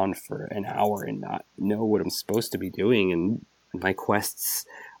around for an hour and not know what I'm supposed to be doing, and my quests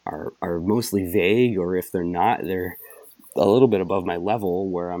are mostly vague, or if they're not, they're a little bit above my level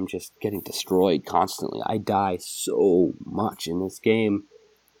where I'm just getting destroyed constantly. I die so much in this game,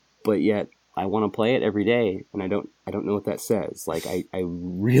 but yet I want to play it every day, and I don't know what that says. Like, I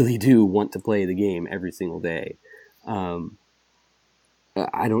really do want to play the game every single day.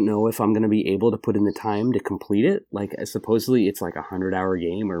 I don't know if I'm going to be able to put in the time to complete it. Like, supposedly it's like 100-hour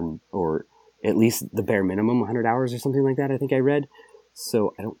game, or at least the bare minimum 100 hours or something like that, I think I read.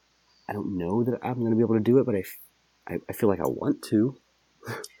 So I don't know that I'm going to be able to do it, but I feel like I want to.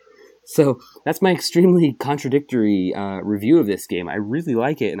 So that's my extremely contradictory review of this game. I really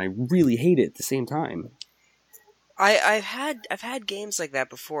like it, and I really hate it at the same time. I've had games like that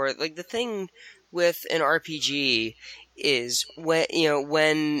before. Like, the thing with an RPG is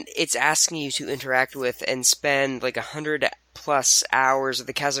when it's asking you to interact with and spend like 100+ hours of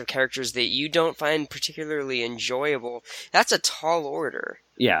the cast of characters that you don't find particularly enjoyable. That's a tall order.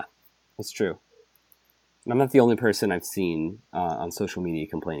 Yeah, that's true. And I'm not the only person I've seen on social media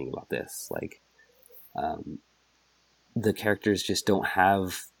complaining about this. Like, the characters just don't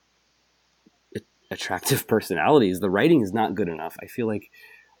have attractive personalities. The writing is not good enough. I feel like,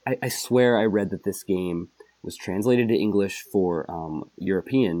 I swear I read that this game was translated to English for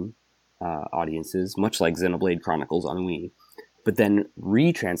European audiences, much like Xenoblade Chronicles on Wii, but then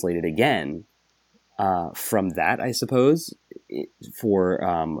retranslated again from that, I suppose, for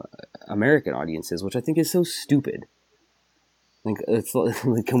American audiences, which I think is so stupid. Like, it's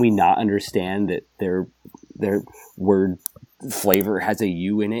like, can we not understand that they're their word flavor has a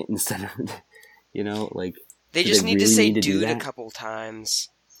U in it instead of, like... They just need to say dude a couple times.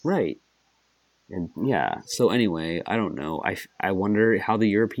 Right. And yeah, so anyway, I don't know. I wonder how the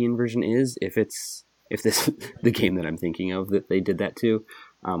European version is, if this the game that I'm thinking of that they did that to.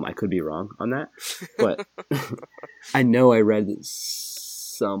 I could be wrong on that, but I know I read that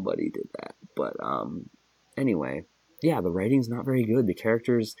somebody did that. But anyway, yeah, the writing's not very good. The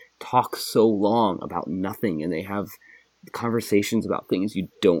characters talk so long about nothing, and they have conversations about things you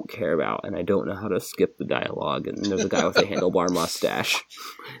don't care about, and I don't know how to skip the dialogue, and there's a guy with a handlebar mustache.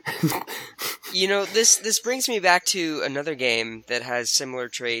 This brings me back to another game that has similar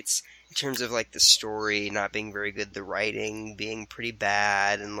traits in terms of, like, the story not being very good, the writing being pretty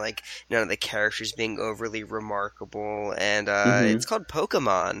bad, and, like, none of the characters being overly remarkable, and it's called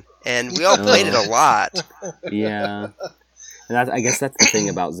Pokemon, and we all played it a lot. Yeah. And I guess that's the thing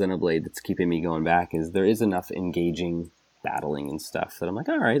about Xenoblade that's keeping me going back, is there is enough engaging battling and stuff that I'm like,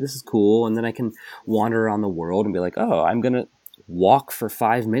 all right, this is cool. And then I can wander around the world and be like, oh, I'm going to walk for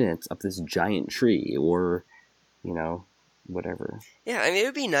 5 minutes up this giant tree, or, whatever. Yeah, I mean, it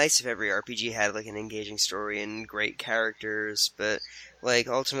would be nice if every RPG had, like, an engaging story and great characters, but, like,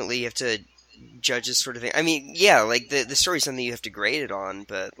 ultimately you have to judge this sort of thing. I mean, yeah, like, the story's something you have to grade it on,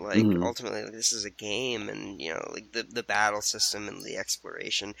 but, like, ultimately, like, this is a game, and, like, the battle system and the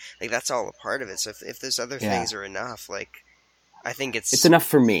exploration, like, that's all a part of it. So if those other things are enough, like, I think it's enough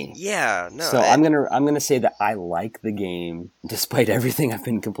for me. Yeah, no. So I'm gonna say that I like the game, despite everything I've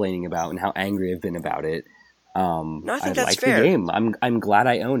been complaining about and how angry I've been about it. No, I think I that's like fair. the game. I'm glad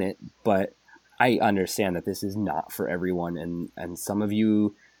I own it, but I understand that this is not for everyone, and some of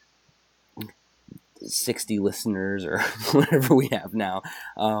you 60 listeners or whatever we have now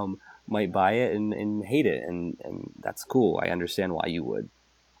might buy it and hate it, and that's cool. I understand why you would.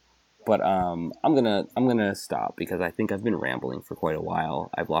 But I'm gonna stop because I think I've been rambling for quite a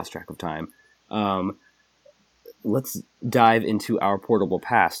while. I've lost track of time. Let's dive into our portable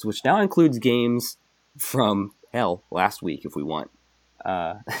past, which now includes games from last week if we want.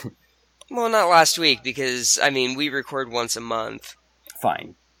 Well, not last week, because I mean we record once a month.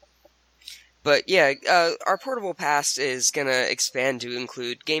 Fine. But yeah, our portable past is gonna expand to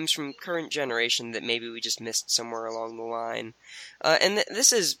include games from current generation that maybe we just missed somewhere along the line. And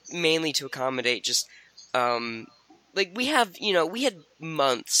this is mainly to accommodate just, like, we had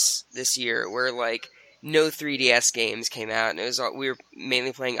months this year where, like, no 3DS games came out, and we were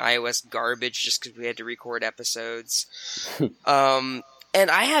mainly playing iOS garbage just because we had to record episodes. And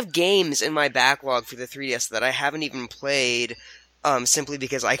I have games in my backlog for the 3DS that I haven't even played, simply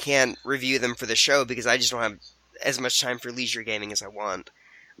because I can't review them for the show because I just don't have as much time for leisure gaming as I want.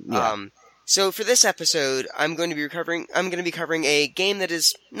 Yeah. So for this episode, I'm going to be covering a game that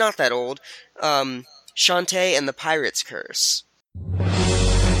is not that old, Shantae and the Pirate's Curse.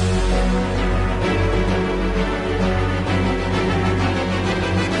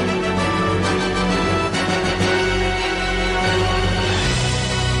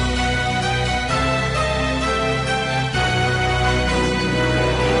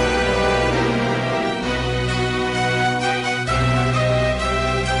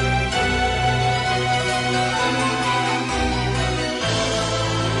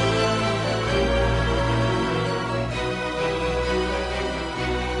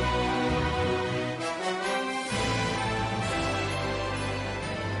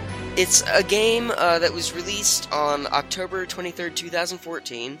 It's a game that was released on October 23rd,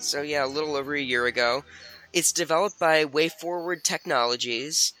 2014, so yeah, a little over a year ago. It's developed by WayForward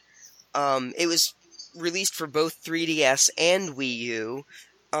Technologies. It was released for both 3DS and Wii U.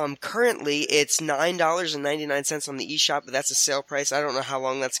 Currently, it's $9.99 on the eShop, but that's a sale price. I don't know how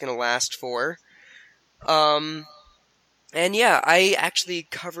long that's going to last for. And yeah, I actually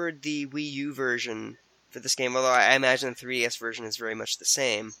covered the Wii U version for this game, although I imagine the 3DS version is very much the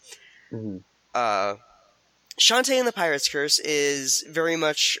same. Mm-hmm. Shantae and the Pirate's Curse is very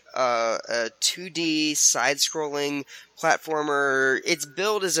much a 2D side-scrolling platformer. It's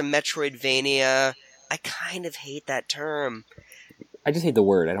billed as a Metroidvania. I kind of hate that term. I just hate the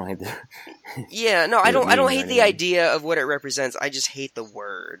word. I don't hate the... Yeah, no, I don't hate the idea of what it represents. I just hate the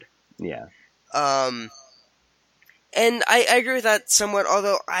word. Yeah. And I agree with that somewhat,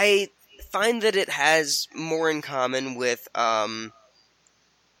 although I find that it has more in common with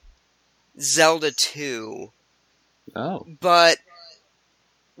Zelda 2. Oh. But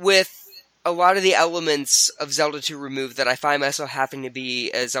with a lot of the elements of Zelda 2 removed that I find myself having to be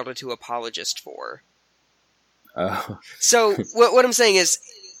a Zelda 2 apologist for. Oh. So, what I'm saying is,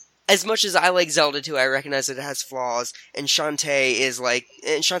 as much as I like Zelda 2, I recognize that it has flaws, and Shantae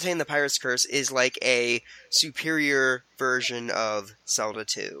and the Pirate's Curse is like a superior version of Zelda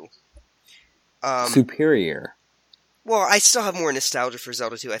 2. Superior. Well, I still have more nostalgia for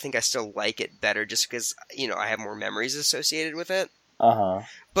Zelda 2. I think I still like it better just because, I have more memories associated with it. Uh-huh.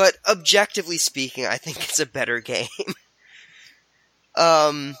 But objectively speaking, I think it's a better game.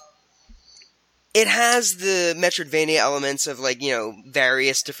 It has the Metroidvania elements of,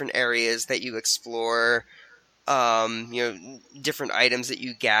 various different areas that you explore, different items that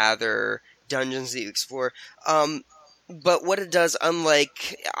you gather, dungeons that you explore. But what it does, I'm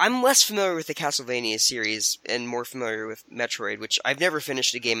less familiar with the Castlevania series and more familiar with Metroid, which I've never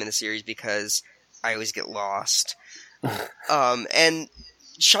finished a game in the series because I always get lost. And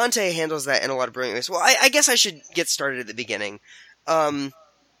Shantae handles that in a lot of brilliant ways. Well, I guess I should get started at the beginning.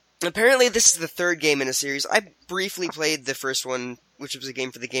 Apparently this is the third game in a series. I briefly played the first one, which was a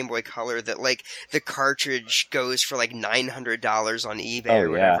game for the Game Boy Color that, the cartridge goes for, $900 on eBay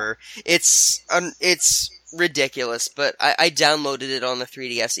or whatever. Yeah. It's ridiculous, but I downloaded it on the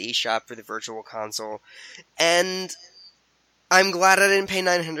 3DS eShop for the Virtual Console, and I'm glad I didn't pay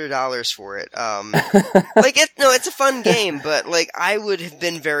 $900 for it. It's a fun game, but, I would have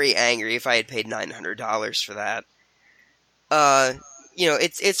been very angry if I had paid $900 for that.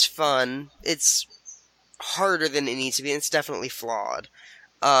 It's fun. It's harder than it needs to be, and it's definitely flawed.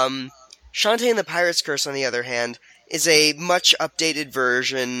 Shantae and the Pirate's Curse, on the other hand, is a much updated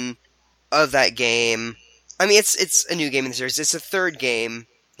version of that game. I mean, it's a new game in the series. It's the third game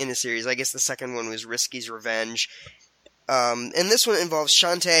in the series. I guess the second one was Risky's Revenge. And this one involves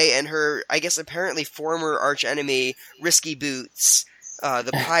Shantae and her, I guess apparently former archenemy, Risky Boots,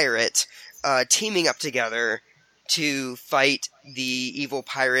 the pirate, teaming up together to fight the evil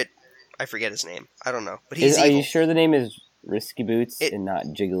pirate. I forget his name. I don't know. But he's evil. Are you sure the name is Risky Boots and not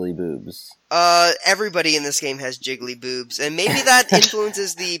Jiggly Boobs? Everybody in this game has jiggly boobs, and maybe that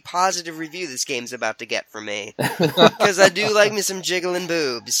influences the positive review this game's about to get from me. Because I do like me some jiggling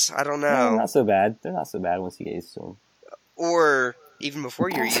boobs. I don't know. Not so bad. They're not so bad once you get used to them. Or even before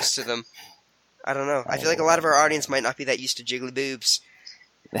you're used to them. I don't know. I feel like a lot of our audience might not be that used to jiggly boobs.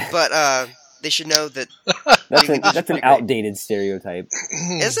 But, they should know that... That's an outdated stereotype.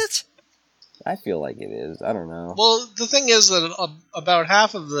 Is it? I feel like it is. I don't know. Well, the thing is that about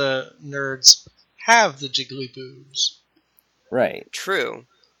half of the nerds have the jiggly boobs. Right. True.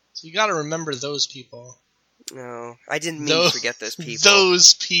 So you gotta remember those people. No, I didn't mean to forget those people.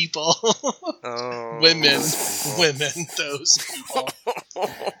 Those people. Oh. Women, those people.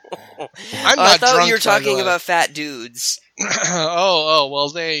 I'm not I thought drunk, you were talking about fat dudes. well,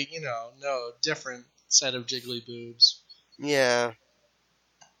 they, no, different set of jiggly boobs. Yeah.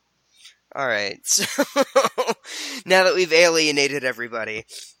 Alright, so now that we've alienated everybody.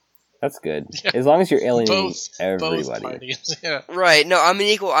 That's good. Yeah. As long as you're alienating everybody. Both parties, yeah. Right, no, I'm an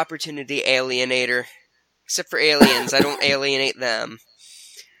equal opportunity alienator. Except for aliens, I don't alienate them.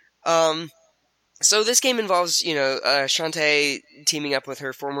 So this game involves, Shantae teaming up with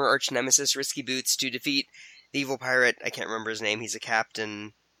her former arch-nemesis, Risky Boots, to defeat the evil pirate. I can't remember his name. He's a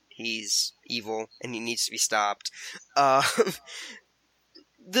captain. He's evil, and he needs to be stopped. The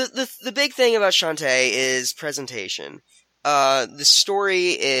big thing about Shantae is presentation. The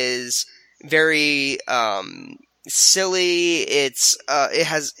story is very silly.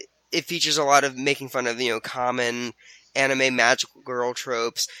 It features a lot of making fun of, common anime magical girl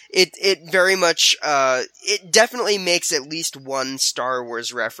tropes. It very much, it definitely makes at least one Star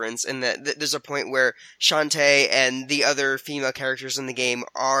Wars reference, in that there's a point where Shantae and the other female characters in the game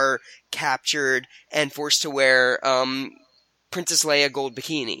are captured and forced to wear, Princess Leia gold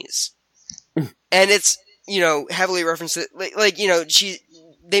bikinis. And it's, heavily referenced,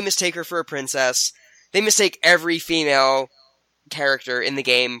 they mistake her for a princess. They mistake every female character in the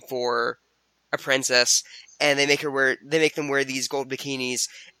game for a princess, and they make them wear these gold bikinis,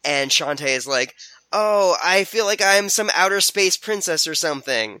 and Shantae is like, oh, I feel like I'm some outer space princess or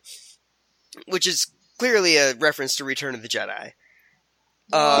something. Which is clearly a reference to Return of the Jedi.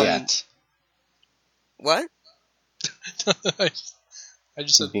 What? I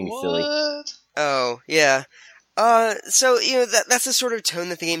just said, being what? silly. Oh, yeah. So, that's the sort of tone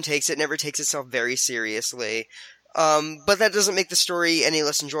that the game takes. It never takes itself very seriously. But that doesn't make the story any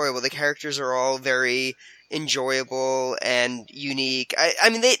less enjoyable. The characters are all very enjoyable and unique. I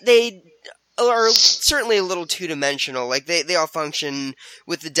mean, they are certainly a little two-dimensional. Like, they all function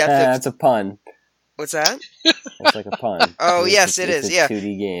with the depth of... That's a pun. What's that? That's like a pun. Oh, yes, it is, yeah. It's a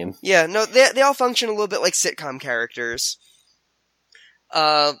 2D game. Yeah, no, they all function a little bit like sitcom characters.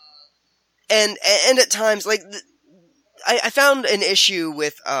 And at times, I found an issue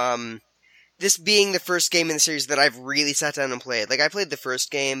with this being the first game in the series that I've really sat down and played. Like, I played the first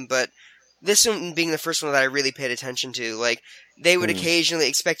game, but this one being the first one that I really paid attention to, like, they would occasionally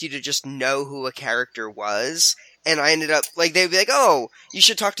expect you to just know who a character was, and I ended up, like, they'd be like, oh, you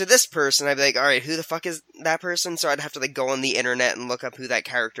should talk to this person. I'd be like, alright, who the fuck is that person? So I'd have to, like, go on the internet and look up who that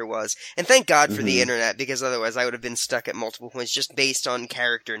character was. And thank God for the internet, because otherwise I would have been stuck at multiple points just based on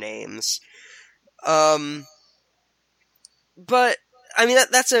character names. But, I mean,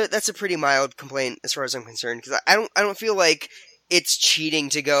 that's a pretty mild complaint as far as I'm concerned, because I don't feel like it's cheating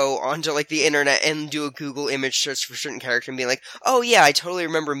to go onto, like, the internet and do a Google image search for a certain character and be like, oh yeah, I totally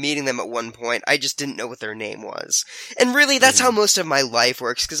remember meeting them at one point, I just didn't know what their name was. And really, that's how most of my life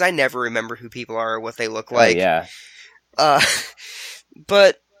works, because I never remember who people are or what they look like. Oh, yeah.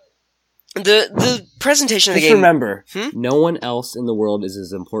 But the presentation of the Just game... remember, no one else in the world is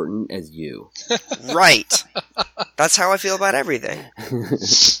as important as you. Right. That's how I feel about everything.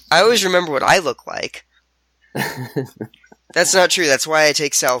 I always remember what I look like. That's not true. That's why I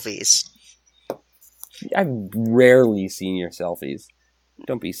take selfies. I've rarely seen your selfies.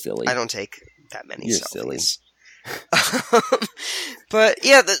 Don't be silly. I don't take that many You're selfies. silly. But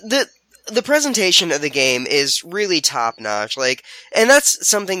yeah, the presentation of the game is really top notch. Like, and that's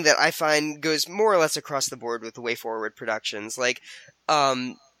something that I find goes more or less across the board with the Way Forward Productions. Like,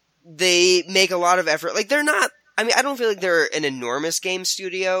 they make a lot of effort. Like, they're not. I mean, I don't feel like they're an enormous game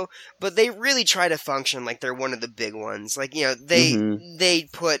studio, but they really try to function like they're one of the big ones. Like, you know, they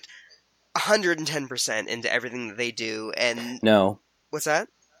put 110% into everything that they do, and... No. What's that?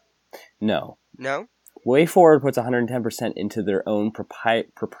 No. No? Way Forward puts 110% into their own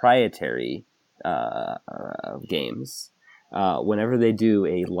proprietary games. Whenever they do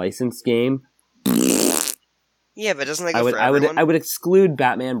a licensed game... Yeah, but doesn't that go for everyone? I would exclude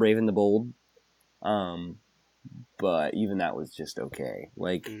Batman Brave and the Bold. But even that was just okay.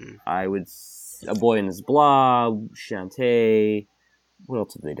 Like, I would... A Boy and His Blob, Shantae... What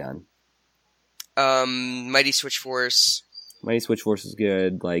else have they done? Mighty Switch Force. Mighty Switch Force is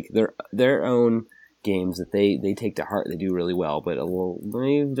good. Like, their own games that they take to heart, they do really well. But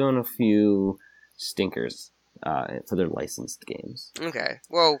they've done a few stinkers for their licensed games. Okay,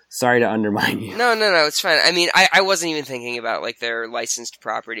 well... Sorry to undermine you. No, it's fine. I mean, I wasn't even thinking about, like, their licensed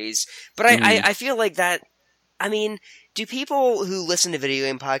properties. But I feel like that... I mean, do people who listen to video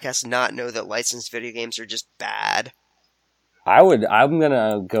game podcasts not know that licensed video games are just bad? I'm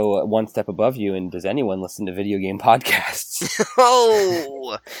gonna go one step above you, and does anyone listen to video game podcasts?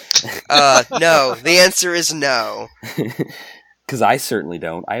 Oh! No. The answer is no. Because I certainly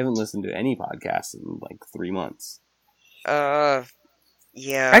don't. I haven't listened to any podcasts in, like, 3 months. Yeah.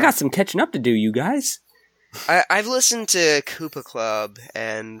 I got some catching up to do, you guys. I've listened to Koopa Club,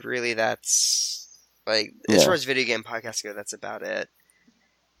 and really that's... Like, as far as video game podcasts go, that's about it.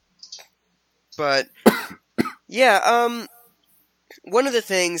 But, yeah, one of the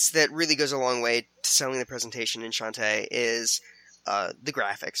things that really goes a long way to selling the presentation in Shantae is the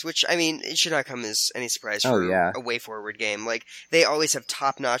graphics, which, I mean, it should not come as any surprise for a Way Forward game. Like, they always have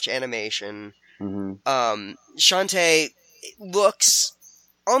top-notch animation. Shantae looks,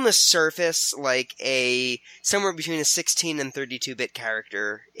 on the surface, like somewhere between a 16 and 32-bit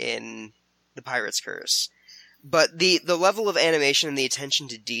character in The Pirate's Curse. But the level of animation and the attention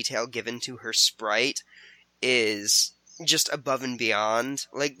to detail given to her sprite is just above and beyond.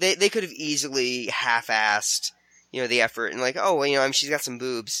 Like, they could have easily half-assed, you know, the effort, and like, oh, well, you know, she's got some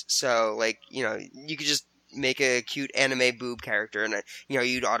boobs, so, like, you know, you could just make a cute anime boob character, and, you know,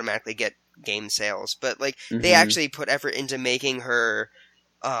 you'd automatically get game sales. But, like, they actually put effort into making her,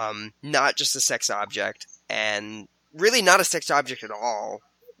 not just a sex object, and really not a sex object at all,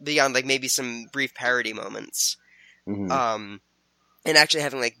 beyond, like, maybe some brief parody moments. And actually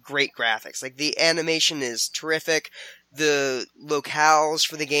having, like, great graphics. Like, the animation is terrific. The locales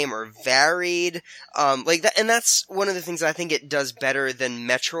for the game are varied. Like that, and that's one of the things I think it does better than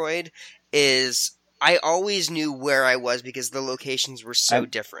Metroid, is I always knew where I was because the locations were so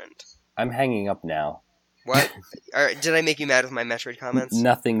different. I'm hanging up now. What? Did I make you mad with my Metroid comments?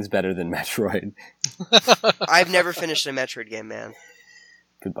 Nothing's better than Metroid. I've never finished a Metroid game, man.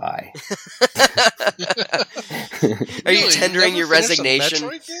 Goodbye. Are you tendering your resignation?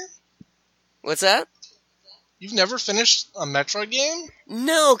 What's that? You've never finished a Metroid game?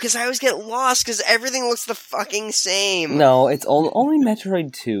 No, because I always get lost because everything looks the fucking same. No, it's only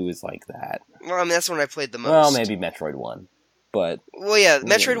Metroid 2 is like that. Well, I mean, that's when I played the most. Well, maybe Metroid 1, but... Well, yeah,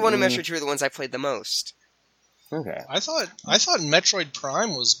 Metroid 1 and Metroid 2 are the ones I played the most. Okay. I thought Metroid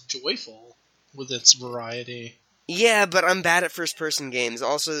Prime was joyful with its variety. Yeah, but I'm bad at first-person games.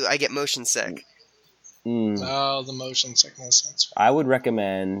 Also, I get motion sick. Oh, the motion sickness. That's right. I would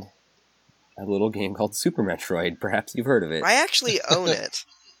recommend a little game called Super Metroid. Perhaps you've heard of it. I actually own it.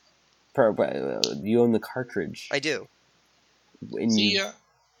 You own the cartridge. I do. And you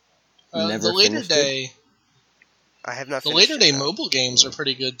never the later finished it? day, I have not the finished later it, day though. mobile games are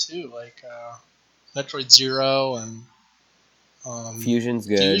pretty good too, like Metroid Zero and Fusion's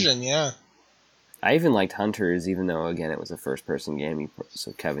good. Fusion, yeah. I even liked Hunters, even though, again, it was a first-person game.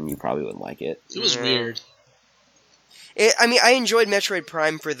 So, Kevin, you probably wouldn't like it. It was weird. I enjoyed Metroid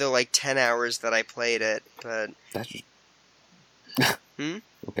Prime for the 10 hours that I played it, but That's just... Hmm?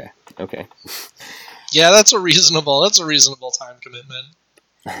 Okay. Yeah, that's a reasonable time commitment.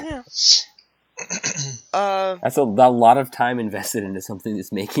 yeah. That's a lot of time invested into something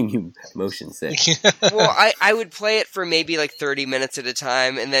that's making you motion sick. Well, I would play it for maybe 30 minutes at a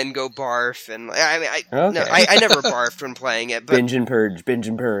time and then go barf, and I never barfed when playing it, but Binge and purge.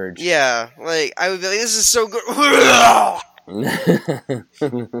 yeah, I would be like, this is so good.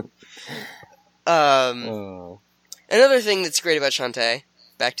 Oh. Another thing that's great about Shantae,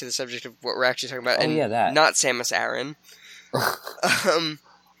 back to the subject of what we're actually talking about, that. not Samus Aran.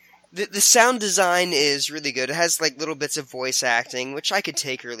 The sound design is really good. It has little bits of voice acting, which I could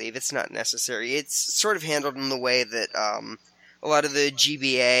take or leave. It's not necessary. It's sort of handled in the way that a lot of the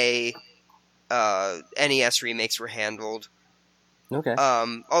GBA NES remakes were handled. Okay.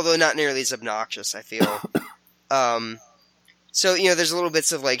 Although not nearly as obnoxious, I feel. So, there's little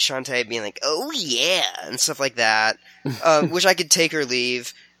bits of Shantae being like, "Oh yeah," and stuff like that, which I could take or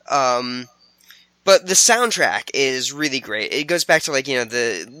leave. But the soundtrack is really great. It goes back to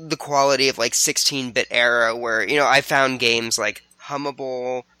the quality of 16-bit era, where I found games like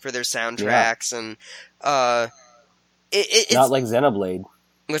Hummable for their soundtracks, and it's not like Xenoblade.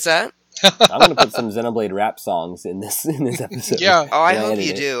 What's that? I'm gonna put some Xenoblade rap songs in this episode. Yeah. Oh, I When hope edit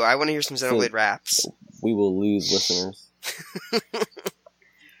you it. do. I want to hear some Xenoblade raps. We will lose listeners.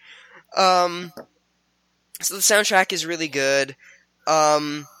 So the soundtrack is really good.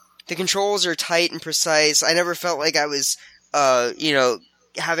 The controls are tight and precise. I never felt like I was,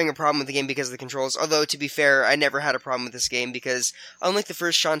 having a problem with the game because of the controls. Although, to be fair, I never had a problem with this game because, unlike the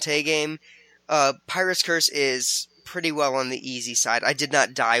first Shantae game, Pirate's Curse is pretty well on the easy side. I did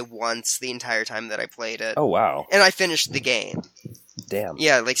not die once the entire time that I played it. Oh, wow. And I finished the game. Damn.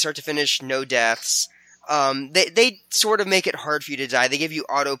 Yeah, start to finish, no deaths. They sort of make it hard for you to die. They give you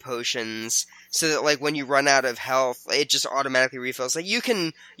auto potions so that when you run out of health, it just automatically refills. You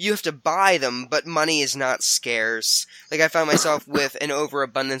have to buy them, but money is not scarce. I found myself with an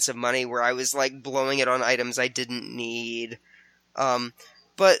overabundance of money where I was blowing it on items I didn't need.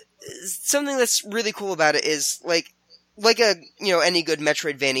 But something that's really cool about it is any good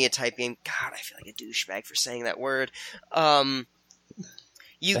Metroidvania type game. God, I feel like a douchebag for saying that word.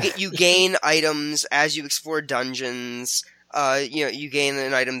 You gain items as you explore dungeons. You gain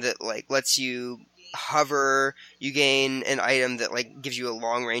an item that lets you hover. You gain an item that gives you a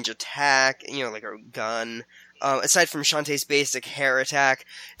long range attack. Like a gun. Aside from Shantae's basic hair attack,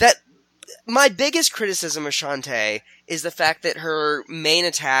 my biggest criticism of Shantae is the fact that her main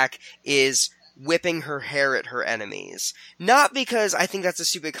attack is whipping her hair at her enemies. Not because I think that's a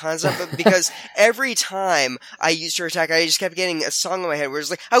stupid concept, but because every time I used her attack, I just kept getting a song in my head where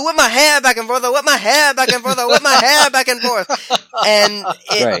it's I whip my hair back and forth, I whip my hair back and forth, I whip my hair back and forth. And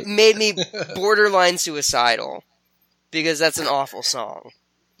it made me borderline suicidal. Because that's an awful song.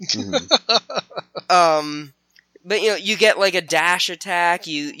 Mm-hmm. But you get a dash attack,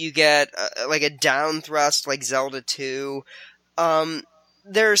 you get a down thrust like Zelda 2.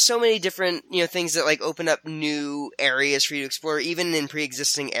 There are so many different, things that open up new areas for you to explore, even in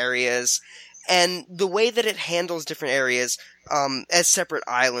pre-existing areas. And the way that it handles different areas, as separate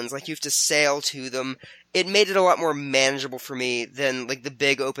islands, you have to sail to them, it made it a lot more manageable for me than, the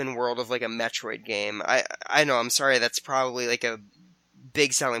big open world of, a Metroid game. I know, I'm sorry, that's probably, a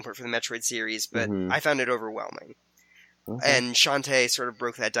big selling point for the Metroid series, but I found it overwhelming. Okay. And Shantae sort of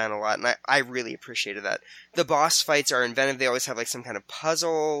broke that down a lot, and I really appreciated that. The boss fights are inventive. They always have, some kind of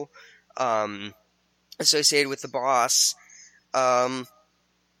puzzle associated with the boss. And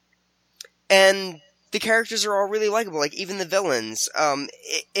the characters are all really likable, even the villains.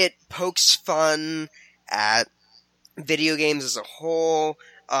 It pokes fun at video games as a whole.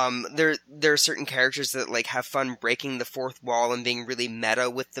 There are certain characters that, have fun breaking the fourth wall and being really meta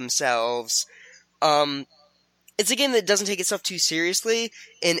with themselves. It's a game that doesn't take itself too seriously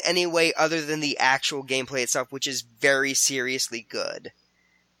in any way other than the actual gameplay itself, which is very seriously good.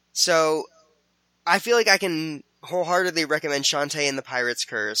 So, I feel like I can wholeheartedly recommend Shantae and the Pirate's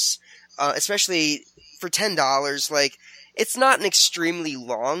Curse, especially for $10. It's not an extremely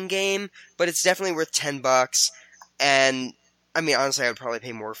long game, but it's definitely worth $10. And, I mean, honestly, I would probably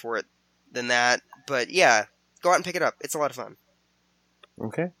pay more for it than that. But yeah, go out and pick it up. It's a lot of fun.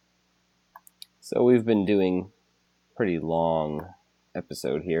 Okay. So we've been doing pretty long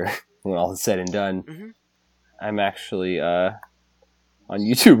episode here when all is said and done. Mm-hmm. I'm actually on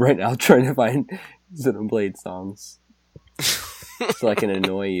YouTube right now trying to find Xenoblade songs so I can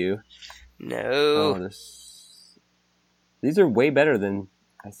annoy you. No. Oh, these are way better than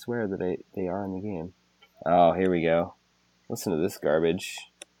I swear that they are in the game. Oh, here we go. Listen to this garbage.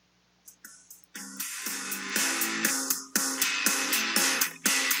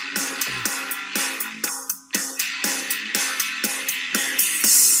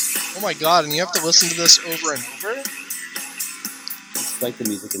 Oh my god, and you have to listen to this over and over? It's like the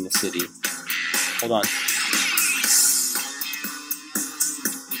music in the city. Hold on.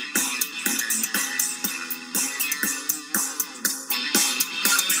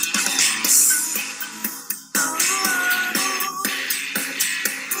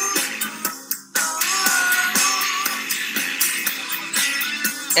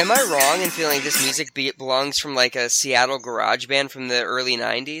 Am I wrong in feeling this music belongs from like a Seattle garage band from the early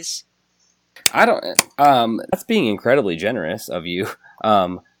 90s? I don't. That's being incredibly generous of you.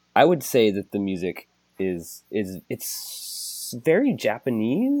 I would say that the music is it's very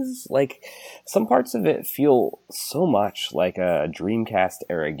Japanese. Like some parts of it feel so much like a Dreamcast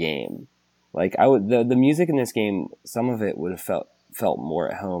era game. Like the music in this game, some of it would have felt more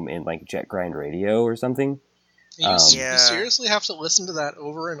at home in like Jet Grind Radio or something. You seriously have to listen to that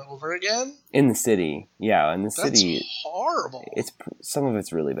over and over again? In the city, yeah, in the city. That's horrible. Some of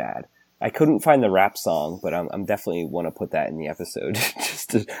it's really bad. I couldn't find the rap song, but I'm definitely want to put that in the episode just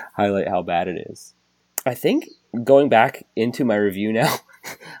to highlight how bad it is. I think going back into my review now,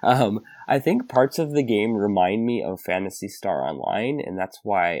 I think parts of the game remind me of Phantasy Star Online, and that's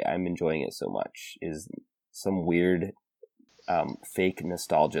why I'm enjoying it so much. Is some weird fake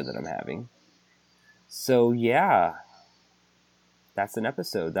nostalgia that I'm having. So yeah, that's an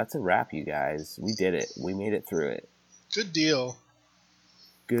episode. That's a wrap, you guys. We did it. We made it through it. Good deal.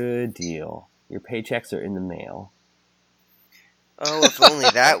 Good deal. Your paychecks are in the mail. Oh, if only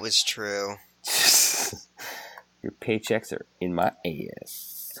that was true. Your paychecks are in my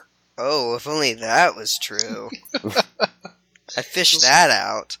ass. Oh, if only that was true. I fished that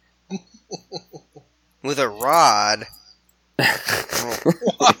out. With a rod.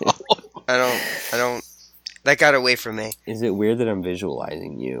 I don't. That got away from me. Is it weird that I'm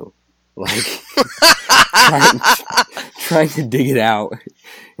visualizing you? Like, trying to dig it out.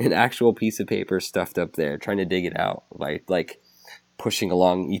 An actual piece of paper stuffed up there, trying to dig it out. Like pushing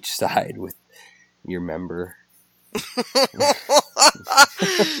along each side with your member.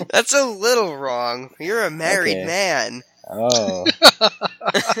 That's a little wrong. You're a married man. Oh.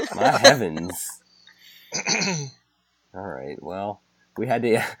 My heavens. Alright, well, we had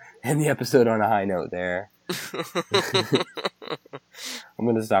to end the episode on a high note there. I'm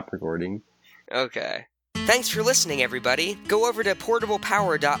going to stop recording. Okay. Thanks for listening, everybody. Go over to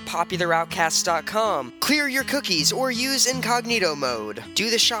portablepower.popularoutcast.com. Clear your cookies or use incognito mode. Do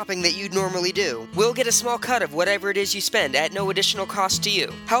the shopping that you'd normally do. We'll get a small cut of whatever it is you spend at no additional cost to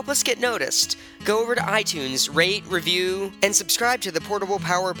you. Help us get noticed. Go over to iTunes, rate, review, and subscribe to the Portable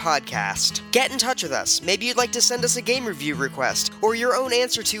Power Podcast. Get in touch with us. Maybe you'd like to send us a game review request or your own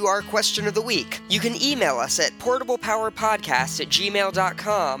answer to our question of the week. You can email us at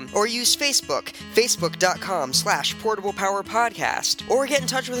portablepowerpodcast@gmail.com or use Facebook, facebook.com/portablepowerpodcast, or get in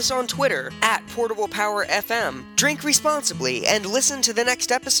touch with us on Twitter @portablepowerfm. Drink responsibly and listen to the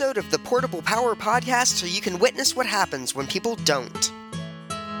next episode of the Portable Power Podcast so you can witness what happens when people don't.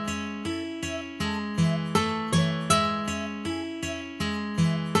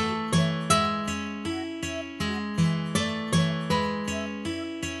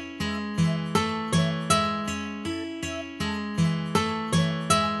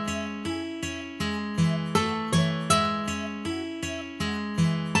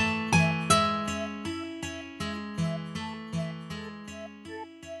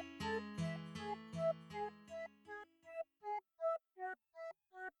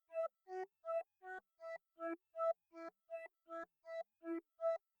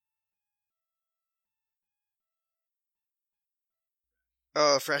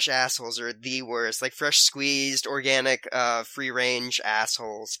 Oh, fresh assholes are the worst. Like fresh squeezed, organic, free-range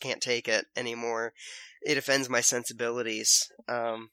assholes. Can't take it anymore. It offends my sensibilities.